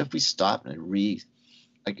what if we stop and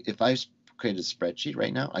if I created a spreadsheet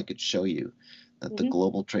right now, I could show you that the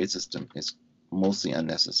global trade system is mostly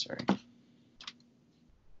unnecessary.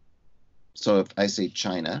 So if I say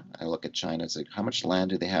China, I look at China, it's like, how much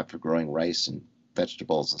land do they have for growing rice and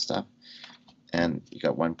vegetables and stuff? And you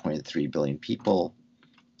got 1.3 billion people.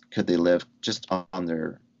 Could they live just on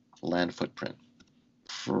their land footprint?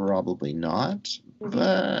 Probably not.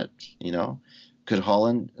 But, could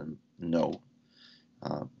Holland? No.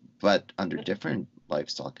 But under different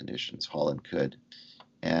lifestyle conditions, Holland could.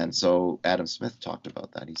 And so Adam Smith talked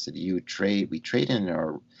about that. He said, we trade in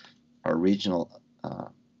our regional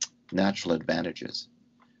natural advantages.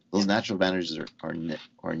 Those natural advantages are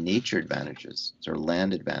nature advantages. They're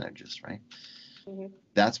land advantages, right?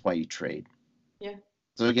 That's why you trade. Yeah.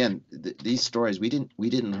 So again, these stories, we didn't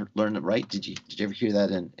learn it right. Did you ever hear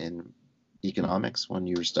that in economics when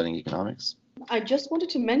you were studying economics? I just wanted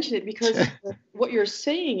to mention it because what you're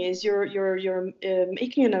saying is you're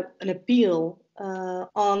making an appeal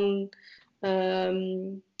on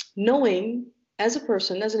knowing as a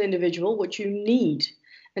person, as an individual, what you need,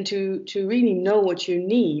 and to really know what you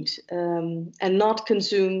need, and not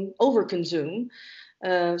overconsume.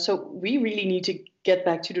 So we really need to get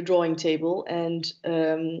back to the drawing table, and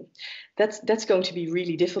that's going to be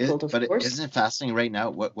really difficult, of course. Isn't it fascinating right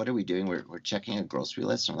now? What are we doing? We're checking a grocery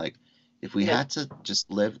list, and like, if we had to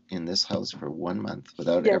just live in this house for 1 month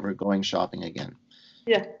without ever going shopping again,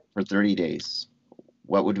 for 30 days,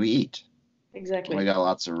 what would we eat? Exactly. I got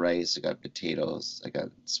lots of rice. I got potatoes. I got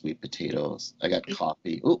sweet potatoes. I got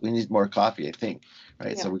coffee. Oh, we need more coffee, I think.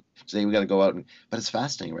 Right. Yeah. So today we got to go out but it's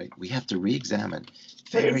fascinating, right? We have to re-examine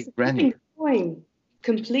very granular.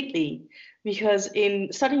 Completely, because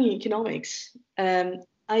in studying economics, I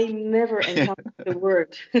never encountered the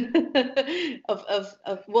word I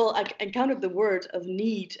encountered the word of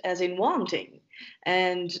need as in wanting.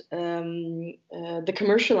 and the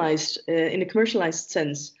commercialized, in a commercialized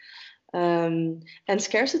sense, and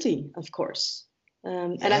scarcity, of course.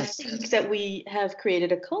 And I Yes. think that we have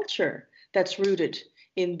created a culture that's rooted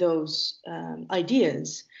in those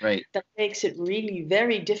ideas Right. that makes it really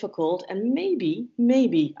very difficult. And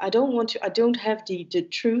maybe I don't have the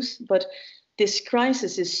truth, but this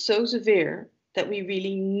crisis is so severe that we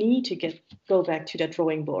really need to go back to that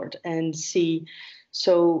drawing board and see.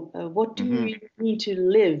 So, what do Hmm. we need to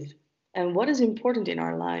live, and what is important in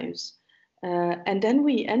our lives? And then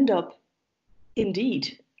we end up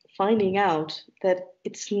indeed finding out that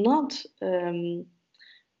it's not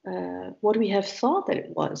what we have thought that it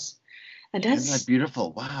was. And Isn't that that's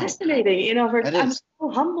beautiful? Wow. fascinating. That I'm is. so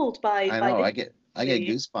humbled I by know. this. I get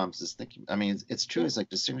goosebumps just thinking. I mean, it's true. Yeah. It's like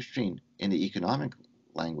distinguishing in the economic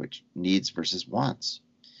language needs versus wants.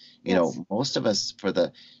 Yes. Most of us, for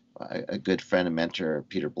a good friend and mentor,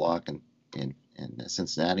 Peter Block, in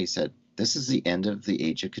Cincinnati, said this is the end of the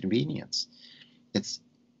age of convenience. It's,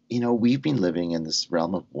 we've been living in this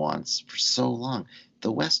realm of wants for so long.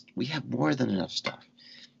 The West, we have more than enough stuff,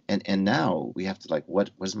 and now we have to, like, what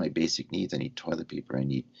is my basic needs? I need toilet paper. I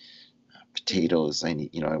need potatoes. I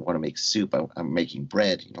need, I want to make soup. I'm making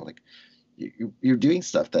bread. Like, you're doing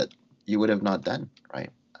stuff that you would have not done, right?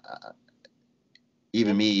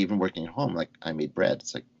 Even Yeah. me, even working at home, like, I made bread.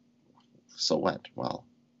 It's like, so what? Well,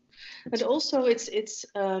 And it's also, it's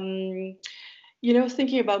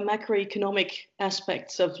thinking about macroeconomic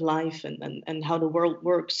aspects of life and how the world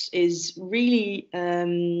works is really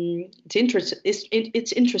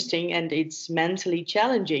it's interesting and it's mentally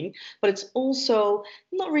challenging, but it's also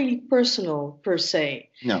not really personal per se.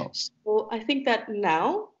 no. So I think that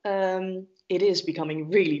now it is becoming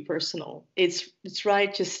really personal. It's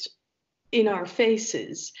right just in our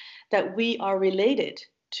faces that we are related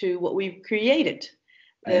to what we've created.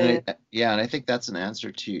 Uh, Yeah, and I think that's an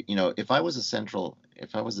answer to, if I was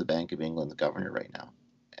the Bank of England, the governor right now,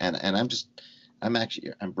 and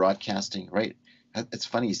I'm broadcasting, right? It's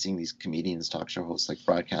funny seeing these comedians, talk show hosts, like,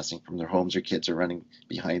 broadcasting from their homes. Their kids are running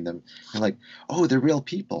behind them. And, like, oh, they're real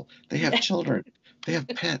people. They have children. They have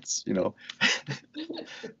pets.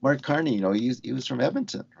 Mark Carney, he was from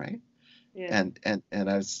Edmonton, right? yeah. And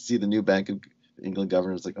I see the new Bank of England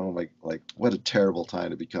governor. It's like, oh my, like, what a terrible time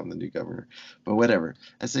to become the new governor. But whatever.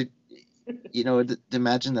 I said, to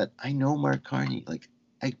imagine that I know Mark Carney. Like,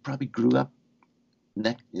 I probably grew up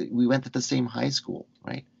we went to the same high school,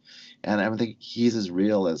 right? And I think he's as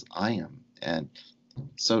real as I am. And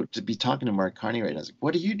so to be talking to Mark Carney right now, I was like,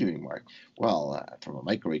 what are you doing, Mark? Well, from a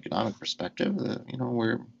microeconomic perspective,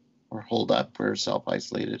 we're holed up, we're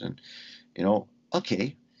self-isolated, and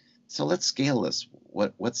okay, so let's scale this.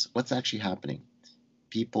 What's actually happening?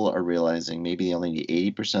 People are realizing maybe they only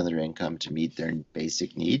need 80% of their income to meet their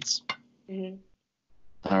basic needs. Mhm.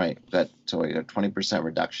 All right, so we got 20%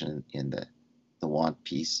 reduction in the want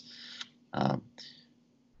piece.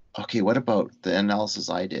 Okay, what about the analysis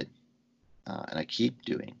I did, and I keep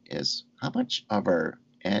doing, is how much of our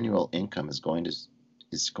annual income is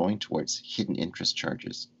going towards hidden interest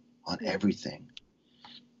charges on everything.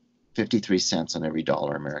 53 cents on every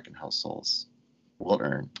dollar American households will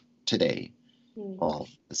earn today. Well,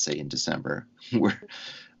 let's say in December,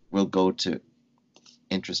 we'll go to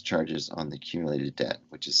interest charges on the accumulated debt,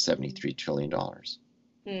 which is $73 trillion.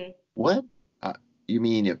 What? You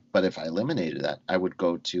mean if I eliminated that, I would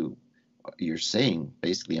go to, you're saying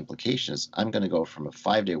basically implication is I'm going to go from a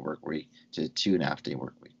 5-day work week to a 2.5-day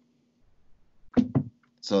work week.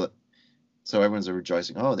 So everyone's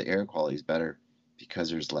rejoicing, oh, the air quality is better because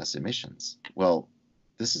there's less emissions. Well,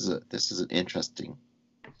 this is an interesting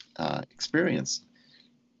experience.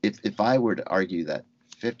 If I were to argue that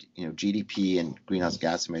GDP and greenhouse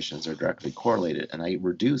gas emissions are directly correlated, and I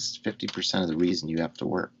reduced 50% of the reason you have to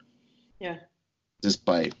work, Yeah. just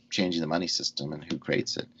by changing the money system and who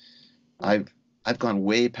creates it, I've gone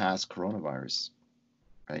way past coronavirus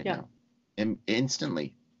right now,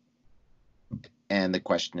 instantly. And the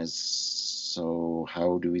question is, so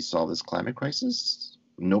how do we solve this climate crisis?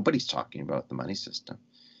 Nobody's talking about the money system.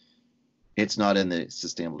 It's not in the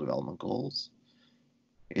Sustainable Development Goals.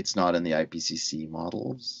 It's not in the IPCC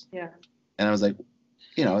models. Yeah. And I was like,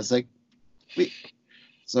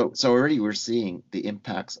 so already we're seeing the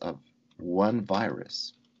impacts of one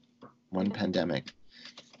virus, one pandemic.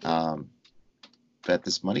 But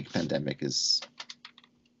this money pandemic is,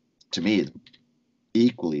 to me,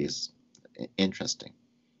 equally as interesting.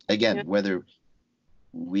 Again, whether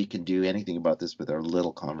we can do anything about this with our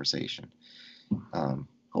little conversation.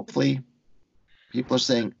 Hopefully, People are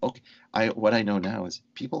saying, okay, what I know now is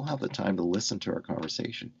people have the time to listen to our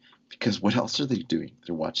conversation because what else are they doing?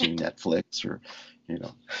 They're watching Netflix or, you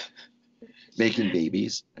know, making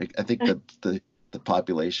babies. I think that the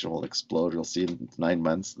population will explode. You'll see in 9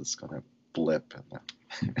 months this kind of blip.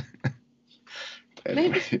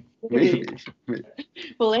 Maybe. Anyway, Maybe. maybe.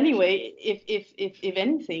 Well, anyway, if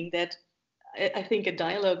anything, that I think a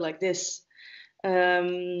dialogue like this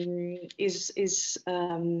is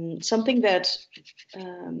something that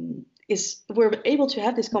is we're able to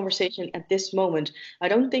have this conversation at this moment. I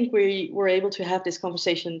don't think we were able to have this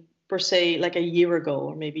conversation per se like a year ago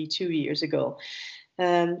or maybe 2 years ago.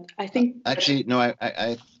 I think Actually, no,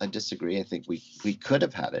 I disagree. I think we could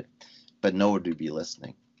have had it, but no one would be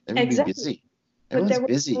listening. Everyone would be exactly, busy. but Everyone's there were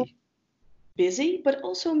so busy. busy, but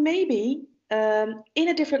also maybe in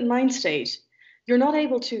a different mind state. You're not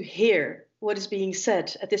able to hear what is being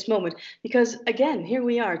said at this moment because, again, here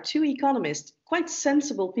we are, two economists, quite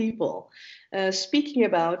sensible people, speaking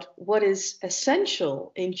about what is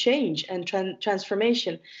essential in change and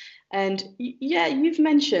transformation. And yeah, you've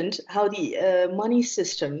mentioned how the money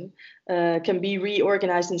system can be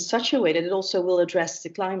reorganized in such a way that it also will address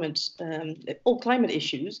the all climate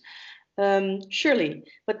issues. Surely,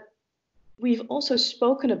 but we've also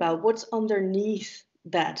spoken about what's underneath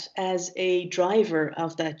that as a driver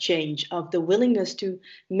of that change, of the willingness to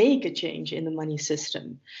make a change in the money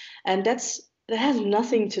system. And that has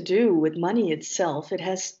nothing to do with money itself. It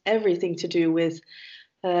has everything to do with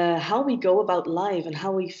how we go about life and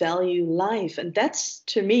how we value life. And that's,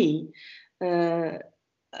 to me, uh,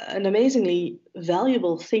 an amazingly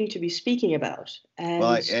valuable thing to be speaking about.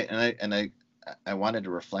 Well, And I wanted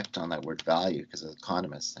to reflect on that word value because as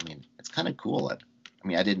economists, I mean, it's kind of cool. I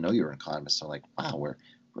mean, I didn't know you were an economist, so like, wow, we're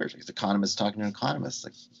economists talking to economists.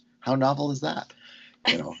 Like, how novel is that?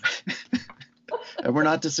 You know, and we're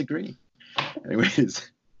not disagreeing, anyways.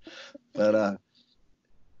 But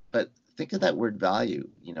think of that word value.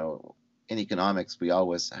 You know, in economics, I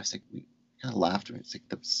was like, we kind of laughed. It's like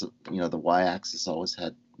the y-axis always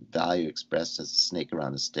had value expressed as a snake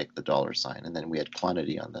around a stick, the dollar sign, and then we had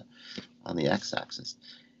quantity on the x-axis.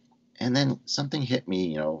 And then something hit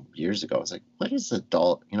me, years ago. I was like, what is a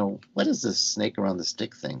dollar? What is this snake around the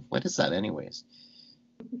stick thing? What is that, anyways?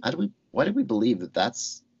 Why do we believe that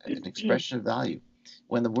that's an expression of value?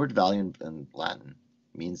 When the word value in Latin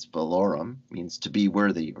means valorum, means to be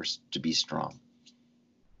worthy or to be strong.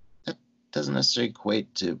 That doesn't necessarily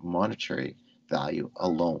equate to monetary value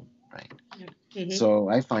alone, right? mm-hmm. So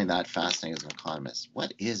I find that fascinating as an economist.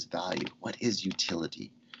 What is value? What is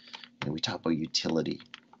utility? We talk about utility.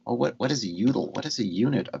 Oh, what is a util? What is a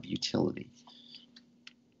unit of utility?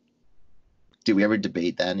 Did we ever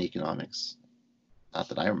debate that in economics? Not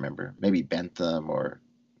that I remember. Maybe Bentham or,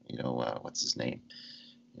 what's his name?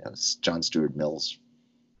 John Stuart Mills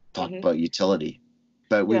talked about utility,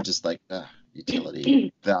 but we're just like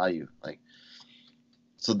utility, value, like.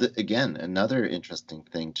 So again, another interesting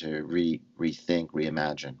thing to rethink,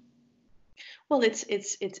 reimagine. Well, it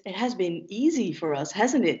has been easy for us,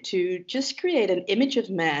 hasn't it, to just create an image of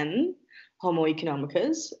man, Homo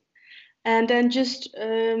economicus, and then just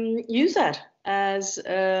use that as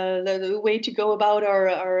the way to go about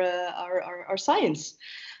our science.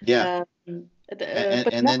 Yeah. But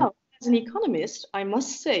And now, then as an economist, I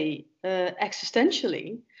must say,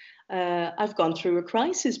 existentially, I've gone through a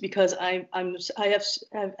crisis because I've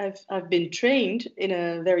been trained in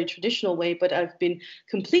a very traditional way, but I've been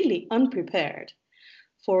completely unprepared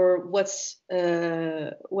for what's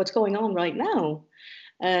going on right now,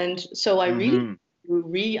 and so I really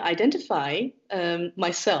re-identify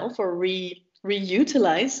myself or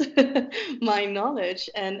reutilize my knowledge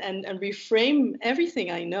and reframe everything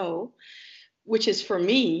I know, which is for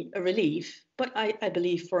me a relief. But I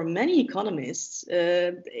believe for many economists,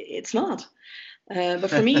 it's not.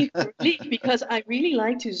 But for me, it's a relief because I really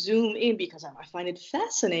like to zoom in because I find it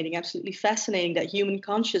fascinating, absolutely fascinating, that human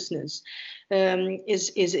consciousness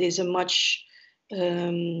is a much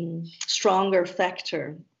stronger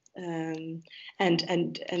factor, and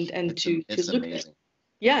to look amazing.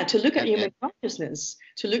 to look at human consciousness,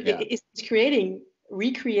 to look it's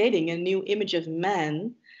recreating a new image of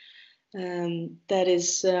man. That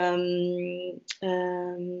is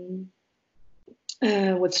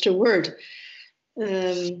what's the word?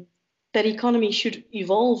 That economy should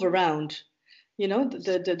evolve around,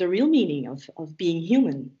 the real meaning of being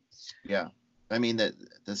human. Yeah, I mean the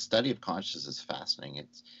study of consciousness is fascinating.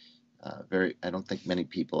 It's I don't think many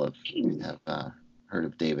people have heard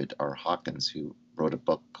of David R. Hawkins, who wrote a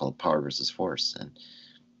book called Power versus Force, and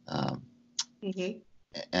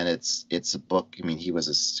it's a book. I mean, he was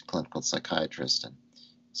a clinical psychiatrist, and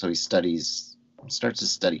so he studies starts to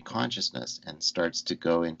study consciousness and starts to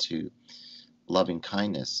go into loving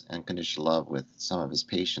kindness and conditional love with some of his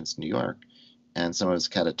patients in New York, and some of his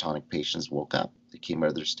catatonic patients woke up. They came out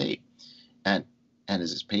of their state, and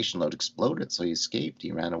his patient load exploded, so he escaped.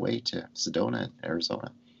 He ran away to Sedona,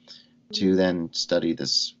 Arizona, to then study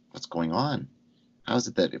this, what's going on. How is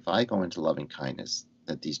it that if I go into loving kindness,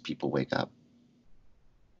 that these people wake up?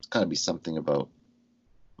 It's got to be something about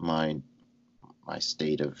my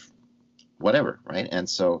state of whatever, right? And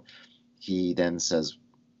so he then says,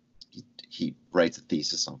 he writes a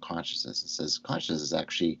thesis on consciousness and says consciousness is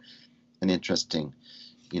actually an interesting,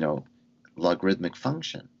 logarithmic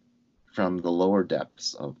function from the lower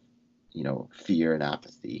depths of, fear and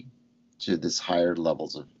apathy to this higher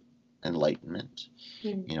levels of enlightenment,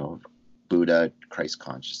 Buddha, Christ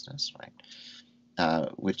consciousness, right?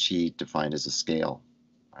 Which he defined as a scale,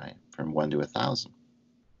 right, from 1 to 1,000.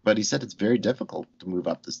 But he said it's very difficult to move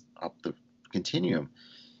up the continuum.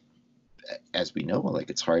 As we know, like,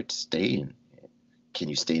 it's hard to stay in. Can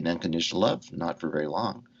you stay in unconditional love? Not for very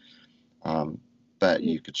long. But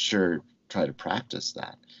you could sure try to practice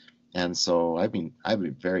that. And so I've been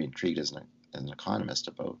very intrigued as an economist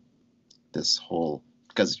about this whole,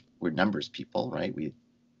 because we're numbers people, right?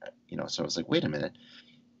 So I was like, wait a minute,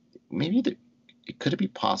 maybe could it be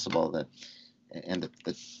possible that, and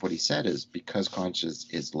what he said is, because consciousness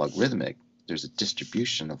is logarithmic, there's a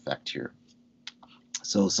distribution effect here.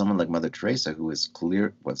 So someone like Mother Teresa, who was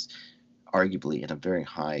arguably in a very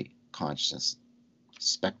high consciousness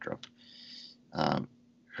spectrum,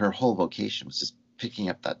 her whole vocation was just picking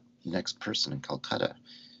up that next person in Calcutta,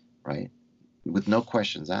 right? With no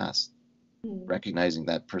questions asked, recognizing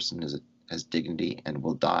that person has dignity and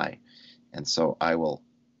will die. And so I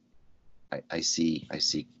see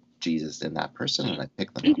Jesus in that person, and I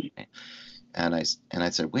pick them up. Right? And I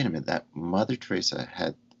said, wait a minute, that Mother Teresa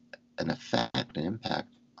had an effect, an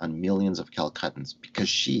impact on millions of Calcuttans, because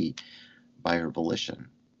she, by her volition,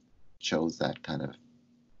 chose that kind of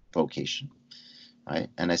vocation, right?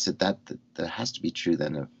 And I said that has to be true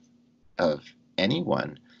then of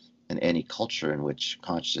anyone in any culture in which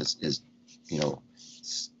consciousness is,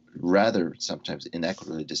 rather sometimes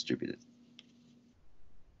inequitably distributed.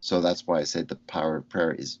 So that's why I said the power of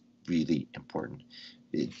prayer is really important,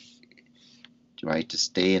 right? To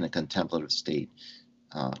stay in a contemplative state,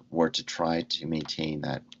 or to try to maintain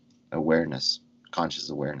that awareness, conscious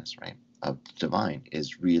awareness, right, of the divine,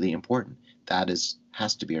 is really important. That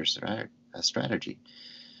has to be our strategy.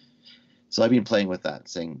 So I've been playing with that,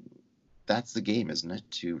 saying that's the game, isn't it?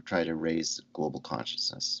 To try to raise global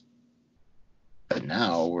consciousness. But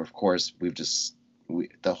now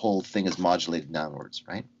the whole thing is modulated downwards,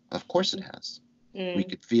 right? Of course it has. We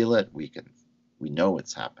could feel it. We know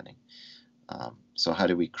it's happening. So how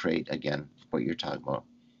do we create, again, what you're talking about,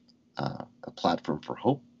 a platform for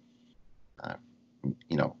hope,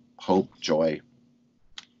 hope, joy,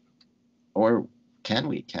 or can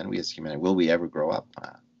we as humanity, will we ever grow up?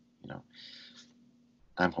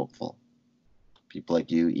 I'm hopeful. People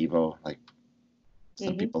like you, Evo, like,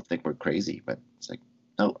 some people think we're crazy, but it's like,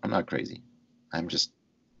 no, I'm not crazy. I'm just.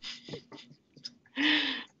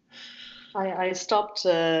 I stopped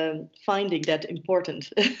finding that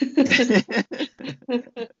important.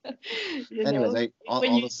 Anyways,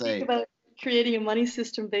 when you speak about creating a money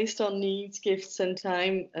system based on needs, gifts, and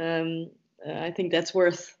time, I think that's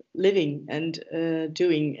worth living and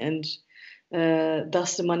doing, and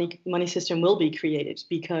thus the money system will be created,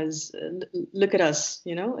 because look at us,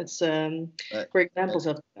 it's great examples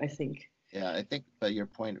of it, I think. Yeah, I think, but your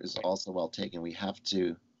point is also well taken. We have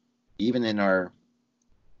to, even in our,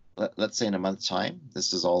 let's say in a month's time,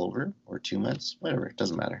 this is all over, or 2 months, whatever, it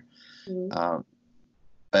doesn't matter.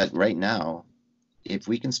 But right now, if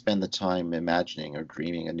we can spend the time imagining or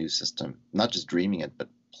dreaming a new system, not just dreaming it, but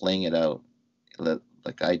playing it out,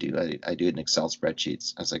 like I do it in Excel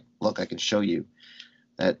spreadsheets. I was like, look, I can show you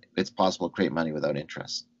that it's possible to create money without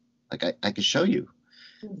interest. Like, I can show you.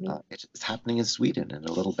 It's happening in Sweden, in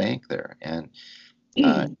a little bank there. And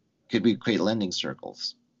could we create lending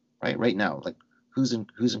circles, right now? Like, who's in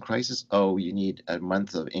crisis? Oh, you need a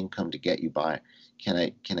month of income to get you by. Can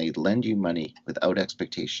I lend you money without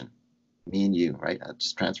expectation? Me and you, right? I'll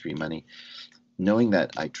just transfer you money, knowing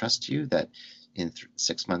that I trust you, that in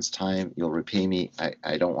 6 months' time you'll repay me.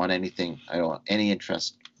 I don't want anything. I don't want any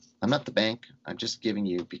interest. I'm not the bank. I'm just giving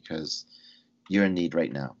you because you're in need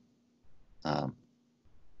right now.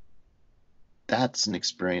 That's an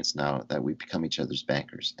experience now that we become each other's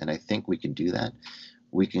bankers. And I think we can do that.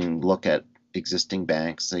 We can look at existing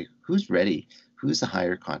banks, say, who's ready? Who's the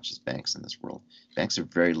higher conscious banks in this world? Banks are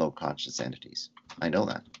very low conscious entities. I know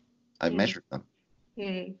that. I've measured them.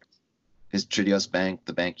 Is Tridios Bank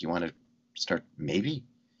the bank you want to start? Maybe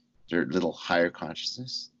they're a little higher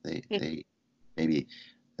consciousness. They maybe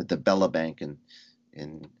the Bella Bank in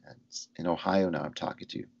in Ohio now. I'm talking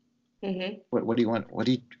to you. Mm-hmm. What do you want? What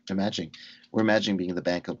do you imagine? We're imagining being the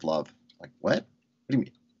bank of love. Like what? What do you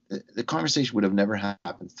mean? The conversation would have never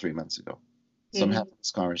happened 3 months ago. So I'm Mm-hmm. having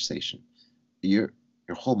this conversation. Your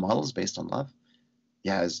whole model is based on love.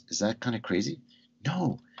 Yeah, is that kind of crazy?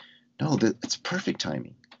 No, no, it's perfect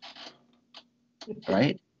timing,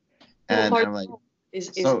 right? Well, And part I'm like,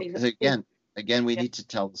 is so is again, we yeah. need to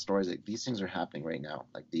tell the stories that these things are happening right now,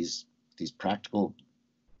 like these practical,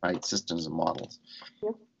 right, systems and models. Yeah.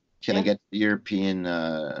 Can I Yeah. get the European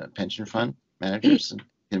pension fund managers and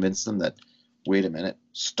convince them that, wait a minute,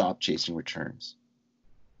 stop chasing returns.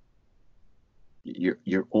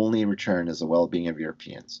 Your only return is the well-being of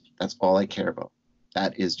Europeans. That's all I care about.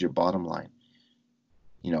 That is your bottom line.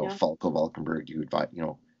 Yeah. Falco Valkenburg,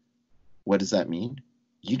 what does that mean?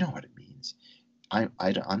 You know what it means. I'm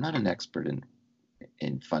not an expert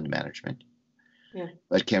in fund management, Yeah.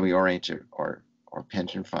 but can we orient our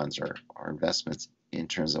pension funds or our investments in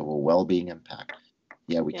terms of a well-being impact?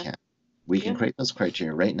 Yeah, we Yeah. can. We can Yeah. create those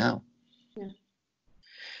criteria right now. Yeah.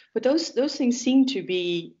 But those things seem to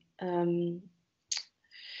be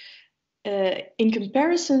in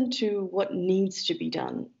comparison to what needs to be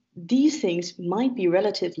done. These things might be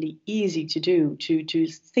relatively easy to do, to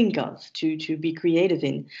think of, to be creative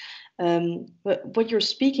in. But what you're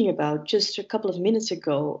speaking about just a couple of minutes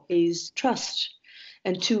ago is trust.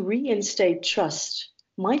 And to reinstate trust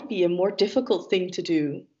might be a more difficult thing to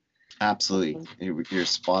do. Absolutely. Um, You're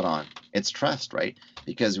spot on. It's trust, right?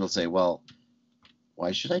 Because you'll say, well,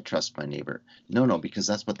 why should I trust my neighbor? No, because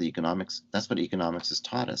that's what economics has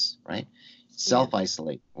taught us, right? yeah,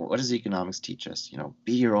 Self-isolate. What does economics teach us?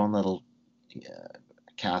 Be your own little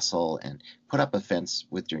castle and put up a fence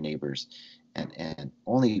with your neighbors and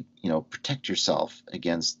only, protect yourself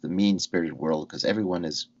against the mean-spirited world because everyone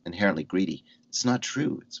is inherently greedy. It's not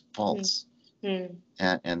true. It's mm, false. mm,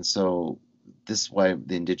 And so this is why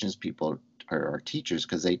the indigenous people are our teachers,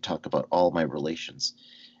 because they talk about all my relations.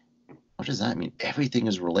 What does that mean? Everything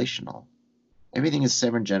is relational. Everything is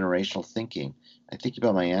seven generational thinking. I think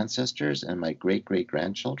about my ancestors and my great great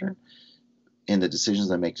grandchildren in the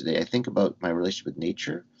decisions I make today. I think about my relationship with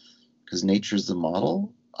nature because nature is the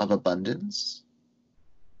model of abundance,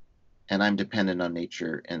 and I'm dependent on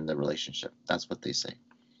nature in the relationship. That's what they say.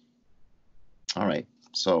 All right.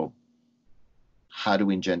 So, how do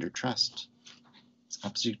we engender trust? It's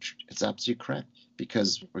absolutely correct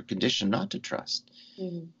because we're conditioned not to trust.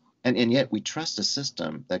 mm, And yet we trust a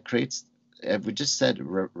system that creates, as we just said,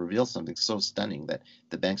 reveals something so stunning that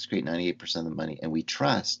the banks create 98% of the money, and we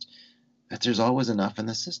trust that there's always enough in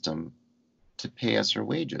the system to pay us our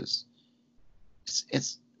wages.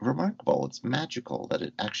 It's remarkable. It's magical that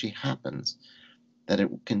it actually happens, that it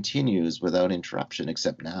continues without interruption,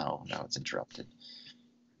 except now. Now it's interrupted.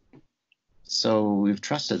 So we've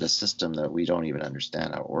trusted a system that we don't even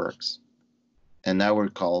understand how it works. And now we're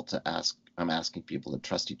called to I'm asking people to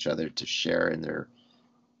trust each other to share in their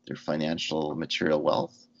financial material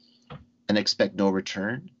wealth and expect no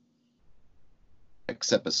return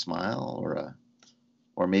except a smile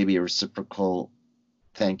or maybe a reciprocal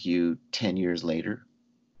thank you 10 years later.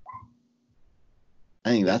 I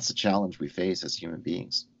think yeah, that's the challenge we face as human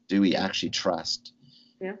beings. Do we actually trust?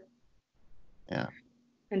 yeah. Yeah.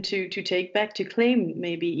 And to take back, to claim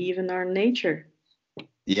maybe even our nature.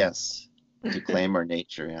 Yes. To claim our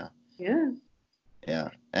nature. Yeah. Yeah. Yeah.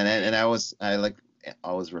 And I like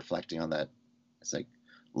always reflecting on that. It's like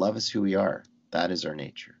love is who we are. That is our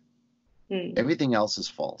nature. Mm, Everything else is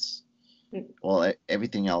false. mm, Well,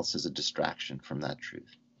 everything else is a distraction from that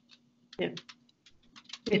truth. yeah.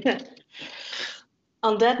 Yeah.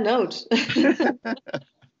 On that note,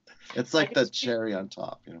 It's I like the guess cherry on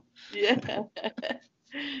top, yeah.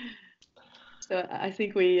 So I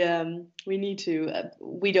think we need to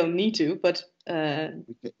we don't need to, but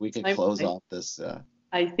We could time close wise, off this.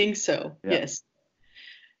 I think so. Yeah. Yes.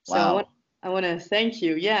 So Wow. I want to thank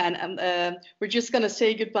you. Yeah, and we're just gonna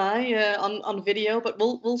say goodbye on video, but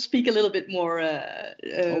we'll speak a little bit more. Oh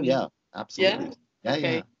yeah, Yeah. absolutely. Yeah,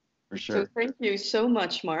 Okay. yeah, for So sure. thank you so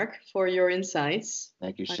much, Mark, for your insights.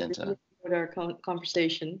 Thank you, I Shinta. really enjoyed our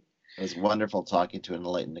conversation. It was wonderful talking to an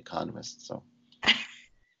enlightened economist,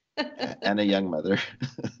 and a young mother.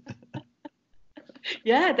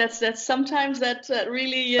 Yeah, that's sometimes that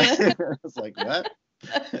really. It's like what?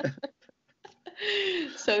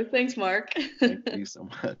 So thanks, Mark. Thank you so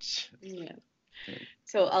much. Yeah. Okay.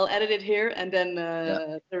 So I'll edit it here, and then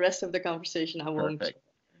Yeah, the rest of the conversation I won't. perfect.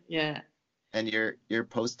 Yeah. And you're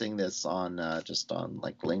posting this on just on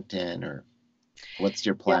like LinkedIn, or what's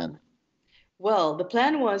your Yeah. plan? Well, the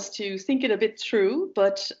plan was to think it a bit through,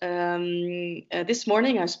 but this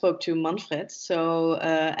morning I spoke to Manfred, so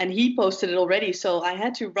and he posted it already, so I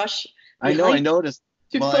had to rush I know, I behind noticed.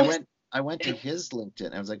 to Well, post. I went to Yeah. his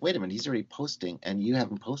LinkedIn. I was like, wait a minute, he's already posting, and you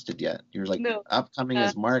haven't posted yet. You're like, No, upcoming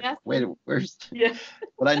is Mark. yes, Wait, where's? yeah,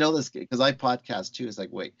 But I know this because I podcast too. It's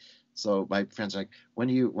like, wait. So my friends are like, when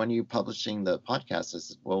are you publishing the podcast? I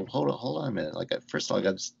said, well, hold on a minute. Like, first of all, I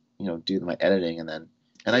got to do my editing, and I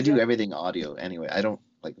do exactly. everything audio anyway. I don't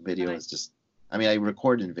like video Right. is just. I mean, I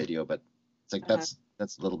record in video, but it's like Uh-huh.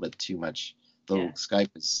 that's a little bit too much. Though Yeah.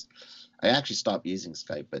 Skype is. I actually stopped using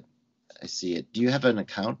Skype, but I see it. Do you have an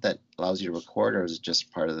account that allows you to record, or is it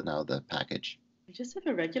just part of the package? I just have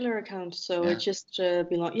a regular account, so it Yeah. just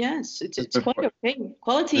belong. Yes, it's Just it's quite before. okay. The,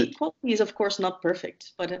 Quality is of course not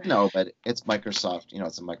perfect, no, but it's Microsoft.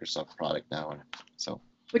 It's a Microsoft product now, and so.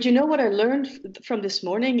 but you know what I learned from this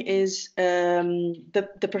morning is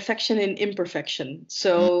the perfection in imperfection. Mm,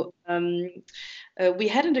 So we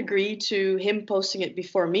hadn't agreed to him posting it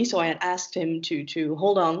before me, so I had asked him to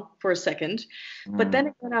hold on for a second. But mm. then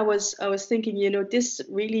again, I was thinking, this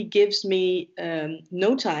really gives me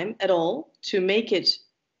no time at all to make it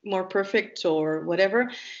more perfect or whatever,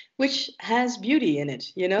 which has beauty in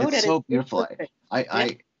it. It's That it's so not beautiful. perfect. I, Yeah.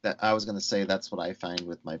 I, I was going to say that's what I find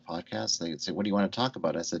with my podcast. They would say, "What do you want to talk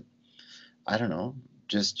about?" I said, "I don't know,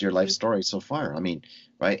 just your life Mm, story so far." I mean,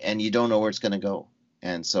 right? And you don't know where it's going to go.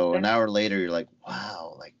 And so an hour later, you're like,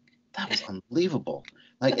 "Wow, like that was unbelievable."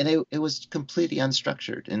 Like, and it was completely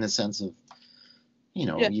unstructured in the sense of,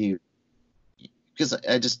 yeah. you because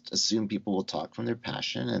I just assume people will talk from their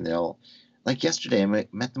passion, and they'll like yesterday I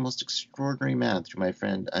met the most extraordinary man through my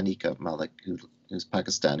friend Anika Malik, who's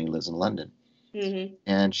Pakistani, lives in London. Hmm.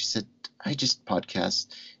 And she said, I just podcast,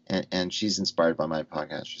 and she's inspired by my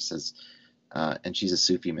podcast. She says, and she's a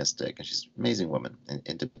Sufi mystic, and she's an amazing woman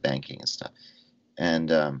into banking and stuff.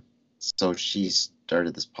 And so she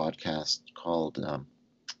started this podcast called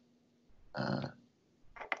uh,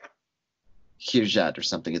 Hirjat or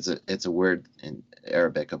something. It's a word in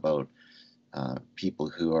Arabic about people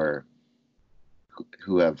who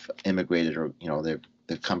have immigrated, or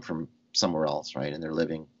they've come from somewhere else, right, and they're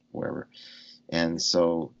living wherever. And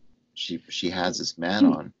so she has this man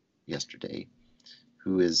on yesterday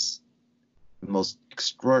who is the most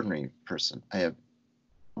extraordinary person I have.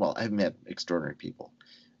 Well, I've met extraordinary people,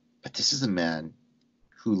 but this is a man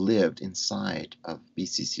who lived inside of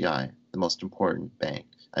BCCI, the most important bank.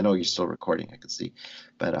 I know you're still recording, I can see,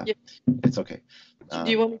 but Yeah. it's okay. Do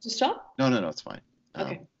you Um, want me to stop? no, no, no, it's fine.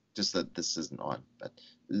 Okay. Just that this isn't on, but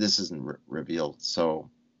this isn't revealed. So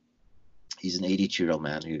he's an 82-year-old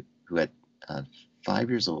man who had 5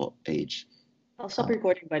 years of age. I'll stop Uh,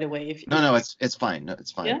 recording, by the way. no, no, If it's fine. No,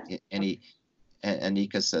 it's fine. yeah. And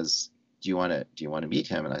Nika says, "Do you want to meet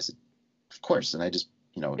him?" And I said, "Of course." And I just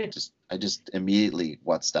immediately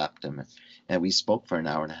WhatsApped him, and we spoke for an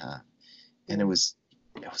hour and a half, and it Mm, was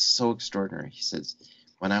so extraordinary. He says,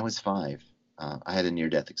 "When I was 5, I had a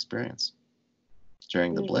near-death experience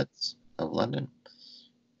during the mm, Blitz of London,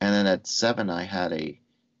 and then at 7, I had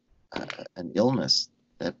an illness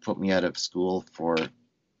that put me out of school for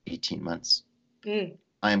 18 months. mm,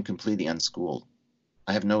 I am completely unschooled.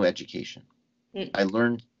 I have no education. mm.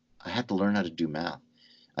 I had to learn how to do math.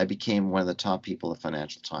 I became one of the top people at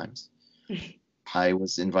Financial Times. I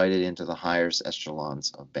was invited into the highest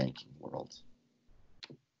echelons of banking world,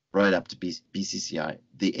 right up to BCCI,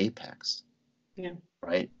 the apex, Yeah.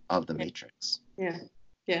 right, of the Yeah. matrix. Yeah.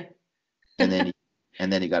 Yeah.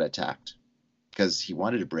 And then he got attacked because he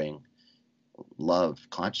wanted to bring love,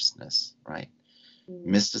 consciousness, right, Mm.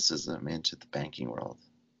 mysticism into the banking world.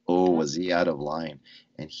 Oh, Oh, was he out of line?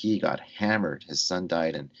 And he got hammered. His son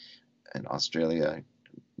died in Australia,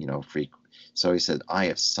 free. So he said, I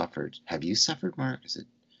have suffered. Have you suffered, Mark? I said,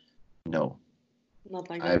 no, not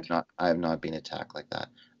like I have that. not. I have not been attacked like that.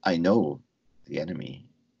 I know the enemy,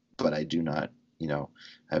 but I do not, I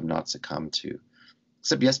have not succumbed to.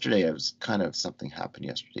 Except yesterday, I was kind of something happened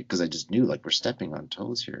yesterday because I just knew like we're stepping on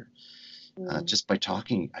toes here. Mm, Just by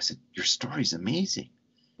talking, I said, your story's amazing,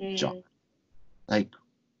 John. mm, Like,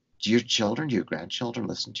 do your grandchildren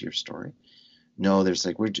listen to your story? No, there's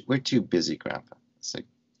like, we're too busy, Grandpa. It's like,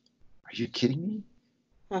 are you kidding me?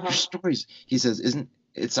 Your uh-huh. stories, he says, isn't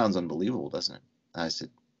it sounds unbelievable, doesn't it? I said,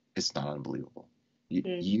 it's not unbelievable. You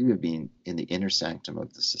Mm, you have been in the inner sanctum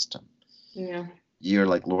of the system. yeah. You're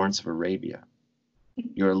like Lawrence of Arabia.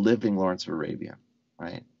 You're a living Lawrence of Arabia,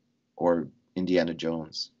 right? Or Indiana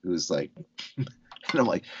Jones, who's like, and I'm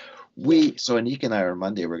like, So Anika and I are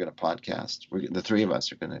Monday. We're going to podcast. The three of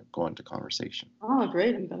us are going to go into conversation. Oh,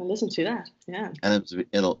 great! I'm gonna listen to that. Yeah. And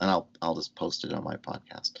I'll just post it on my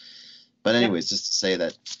podcast. But anyways, just to say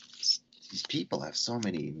that these people have so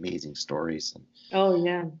many amazing stories. And Oh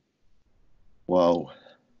yeah. whoa.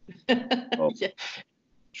 Yeah.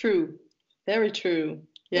 True. Very true.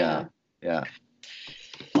 Yeah. Yeah.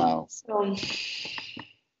 Wow. So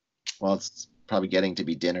Well, it's probably getting to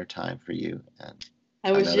be dinner time for you and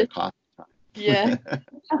I was another just coffee time. yeah.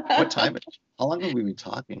 What time? How long have we been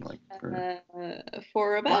talking? Like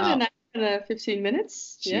For about wow. an hour and 15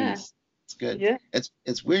 minutes. Yeah. Jeez. It's good. Yeah.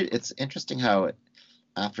 It's weird. It's interesting how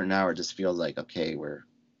after an hour it just feels like okay,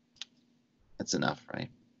 it's enough, right?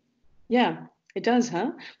 Yeah. It does,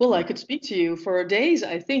 huh? Well, I could speak to you for days,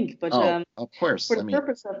 I think, but Oh, of course. for I the mean,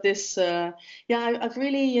 purpose of this, I've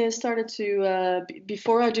really started to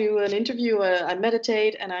before I do an interview, I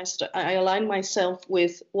meditate and I align myself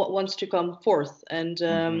with what wants to come forth, and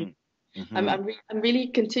I'm really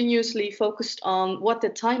continuously focused on what the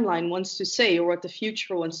timeline wants to say or what the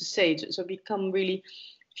future wants to say. So become really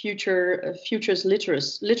futures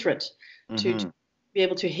literate to be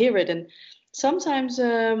able to hear it. And sometimes,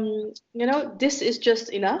 this is just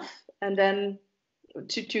enough, and then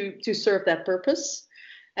to serve that purpose,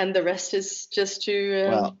 and the rest is just to.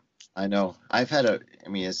 well, I know I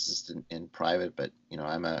mean, it's just in private, but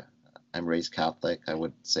I'm raised Catholic. I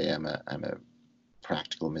would say I'm a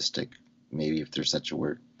practical mystic, maybe if there's such a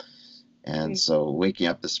word. And so waking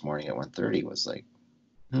up this morning at 1:30 was like,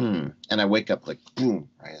 and I wake up like boom,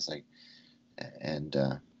 right? It's like, and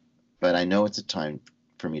but I know it's a time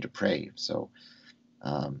for me to pray. So,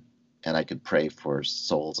 and I could pray for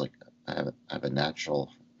souls. Like I have a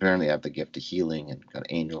natural. Apparently, I have the gift of healing and got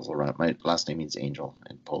angels around. My last name means angel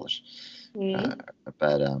in Polish.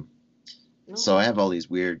 But so I have all these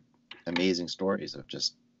weird, amazing stories of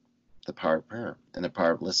just the power of prayer and the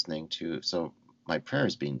power of listening to. So my prayer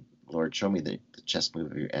has been, Lord, show me the chess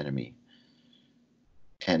move of your enemy,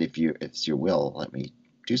 and if it's your will, let me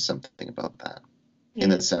do something about that. In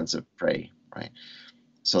the sense of pray, right?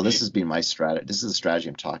 So this has been my strategy. This is the strategy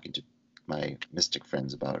I'm talking to my mystic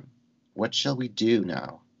friends about. What shall we do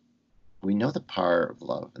now? We know the power of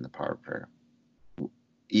love and the power of prayer.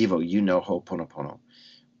 Evo, you know Ho'oponopono.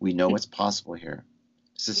 We know what's possible here.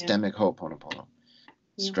 Systemic Ho'oponopono.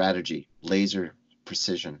 Strategy, laser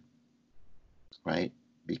precision, right?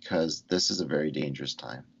 Because this is a very dangerous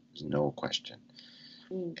time. There's no question.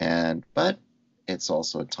 But it's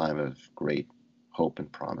also a time of great hope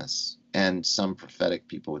and promise. And some prophetic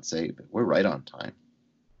people would say, we're right on time.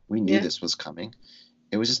 We knew this was coming.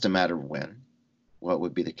 It was just a matter of when. What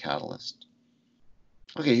would be the catalyst?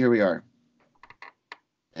 Okay, here we are.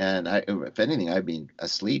 And if anything, I've been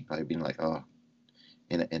asleep. I've been like,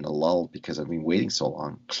 in a lull because I've been waiting so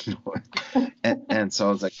long. and so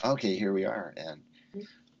I was like, okay, here we are. And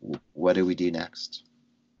what do we do next?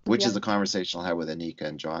 Which is the conversation I'll have with Anika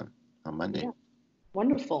and John on Monday. Yeah.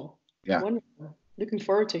 Wonderful. Yeah. Wonderful. Looking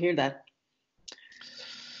forward to hear that.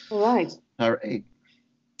 All right. All right.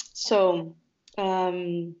 So,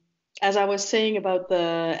 as I was saying about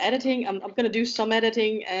the editing, I'm going to do some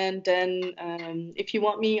editing, and then if you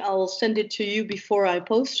want me, I'll send it to you before I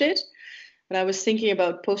post it. But I was thinking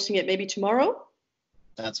about posting it maybe tomorrow.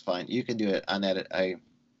 That's fine. You can do it unedited. I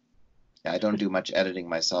don't do much editing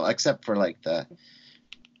myself, except for like the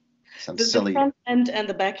front end and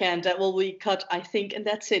the back end that will be cut, I think, and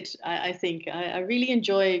that's it. I think I really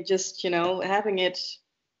enjoy just having it.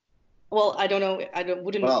 Well, I don't know.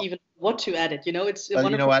 Wouldn't even what to edit. It's.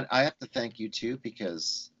 But you know what? I have to thank you too,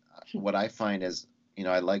 because what I find is,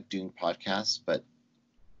 I like doing podcasts, but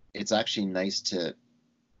it's actually nice to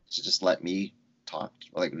just let me talk.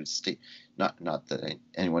 Like, not that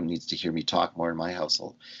anyone needs to hear me talk more in my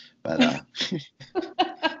household, but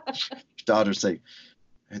daughter's say,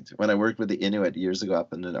 when I worked with the Inuit years ago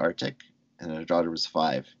up in the Arctic, and her daughter was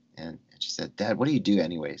 5, and she said, "Dad, what do you do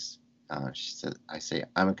anyways?" She said, "I say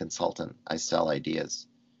I'm a consultant. I sell ideas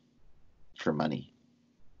for money."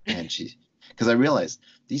 And because I realized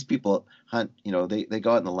these people hunt. They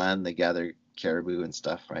go out in the land, they gather caribou and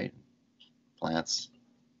stuff, right? Plants.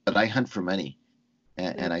 But I hunt for money,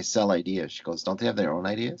 and I sell ideas. She goes, "Don't they have their own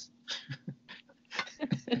ideas?"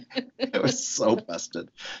 It was so busted.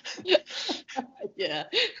 Yeah.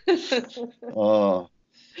 Oh,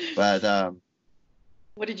 but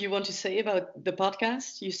what did you want to say about the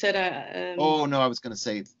podcast? You said Oh no, I was going to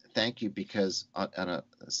say thank you, because on a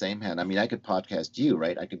same hand, I mean, I could podcast you,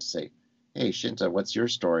 right? I could say, "Hey, Shinta, what's your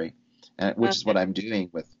story?" Which is what I'm doing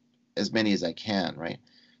with as many as I can, right?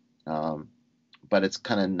 But it's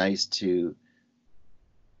kind of nice to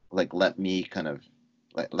let me kind of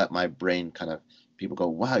let my brain kind of, people go,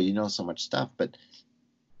 wow, you know so much stuff, but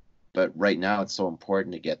right now it's so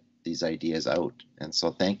important to get these ideas out. And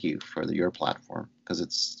so thank you for your platform, because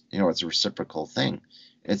it's, it's a reciprocal thing.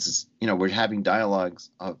 It's, we're having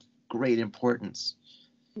dialogues of great importance.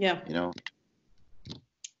 Yeah.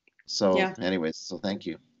 So anyways, so thank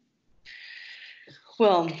you.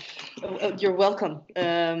 Well, you're welcome.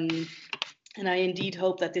 And I indeed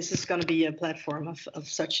hope that this is going to be a platform of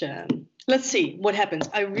such a, let's see what happens.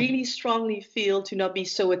 I really strongly feel to not be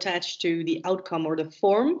so attached to the outcome or the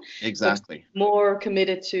form. Exactly. But more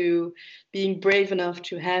committed to being brave enough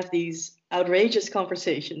to have these outrageous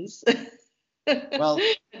conversations. Well,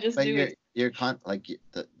 just but do it. like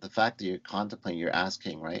the fact that you're contemplating, you're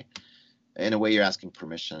asking, right? In a way, you're asking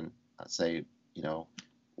permission. Say,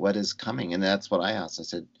 what is coming? And that's what I asked. I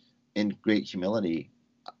said, in great humility,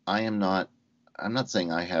 I'm not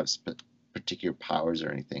saying I have particular powers or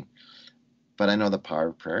anything, but I know the power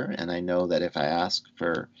of prayer, and I know that if I ask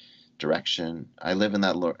for direction, I live in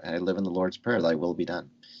the Lord's Prayer, thy will be done.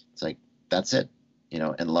 It's like, that's it,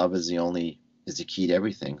 and love is the key to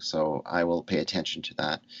everything. So I will pay attention to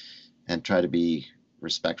that and try to be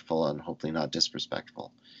respectful and hopefully not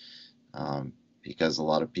disrespectful. Because a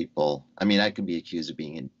lot of people, I could be accused of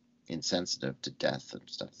being insensitive to death and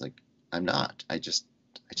stuff. Like, I'm not. I just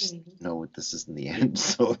know what this is in the end.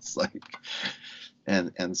 So it's like,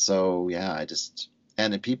 and so, yeah,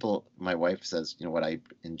 and the people, my wife says, what I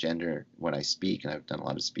engender when I speak, and I've done a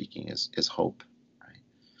lot of speaking, is hope. Right?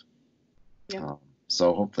 Yeah.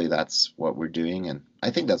 So hopefully that's what we're doing. And I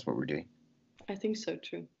think that's what we're doing. I think so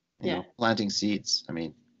too. Planting seeds.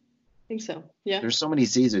 I think so. Yeah. There's so many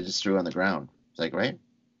seeds I just threw on the ground. It's like, right?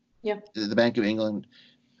 Yeah. The Bank of England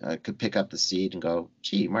could pick up the seed and go,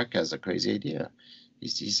 gee, Mark has a crazy idea. He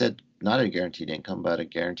said not a guaranteed income, but a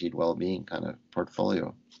guaranteed well-being kind of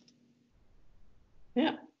portfolio.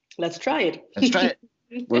 Yeah, let's try it. Let's try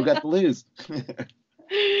it. We've got to lose.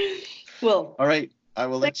 Well. All right, I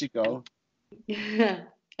will let you go.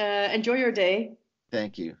 Enjoy your day.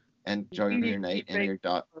 Thank you. Enjoy your night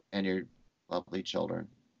and your lovely children.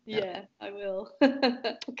 Yeah, I will.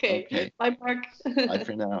 Okay. Bye, Mark. Bye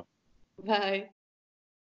for now. Bye.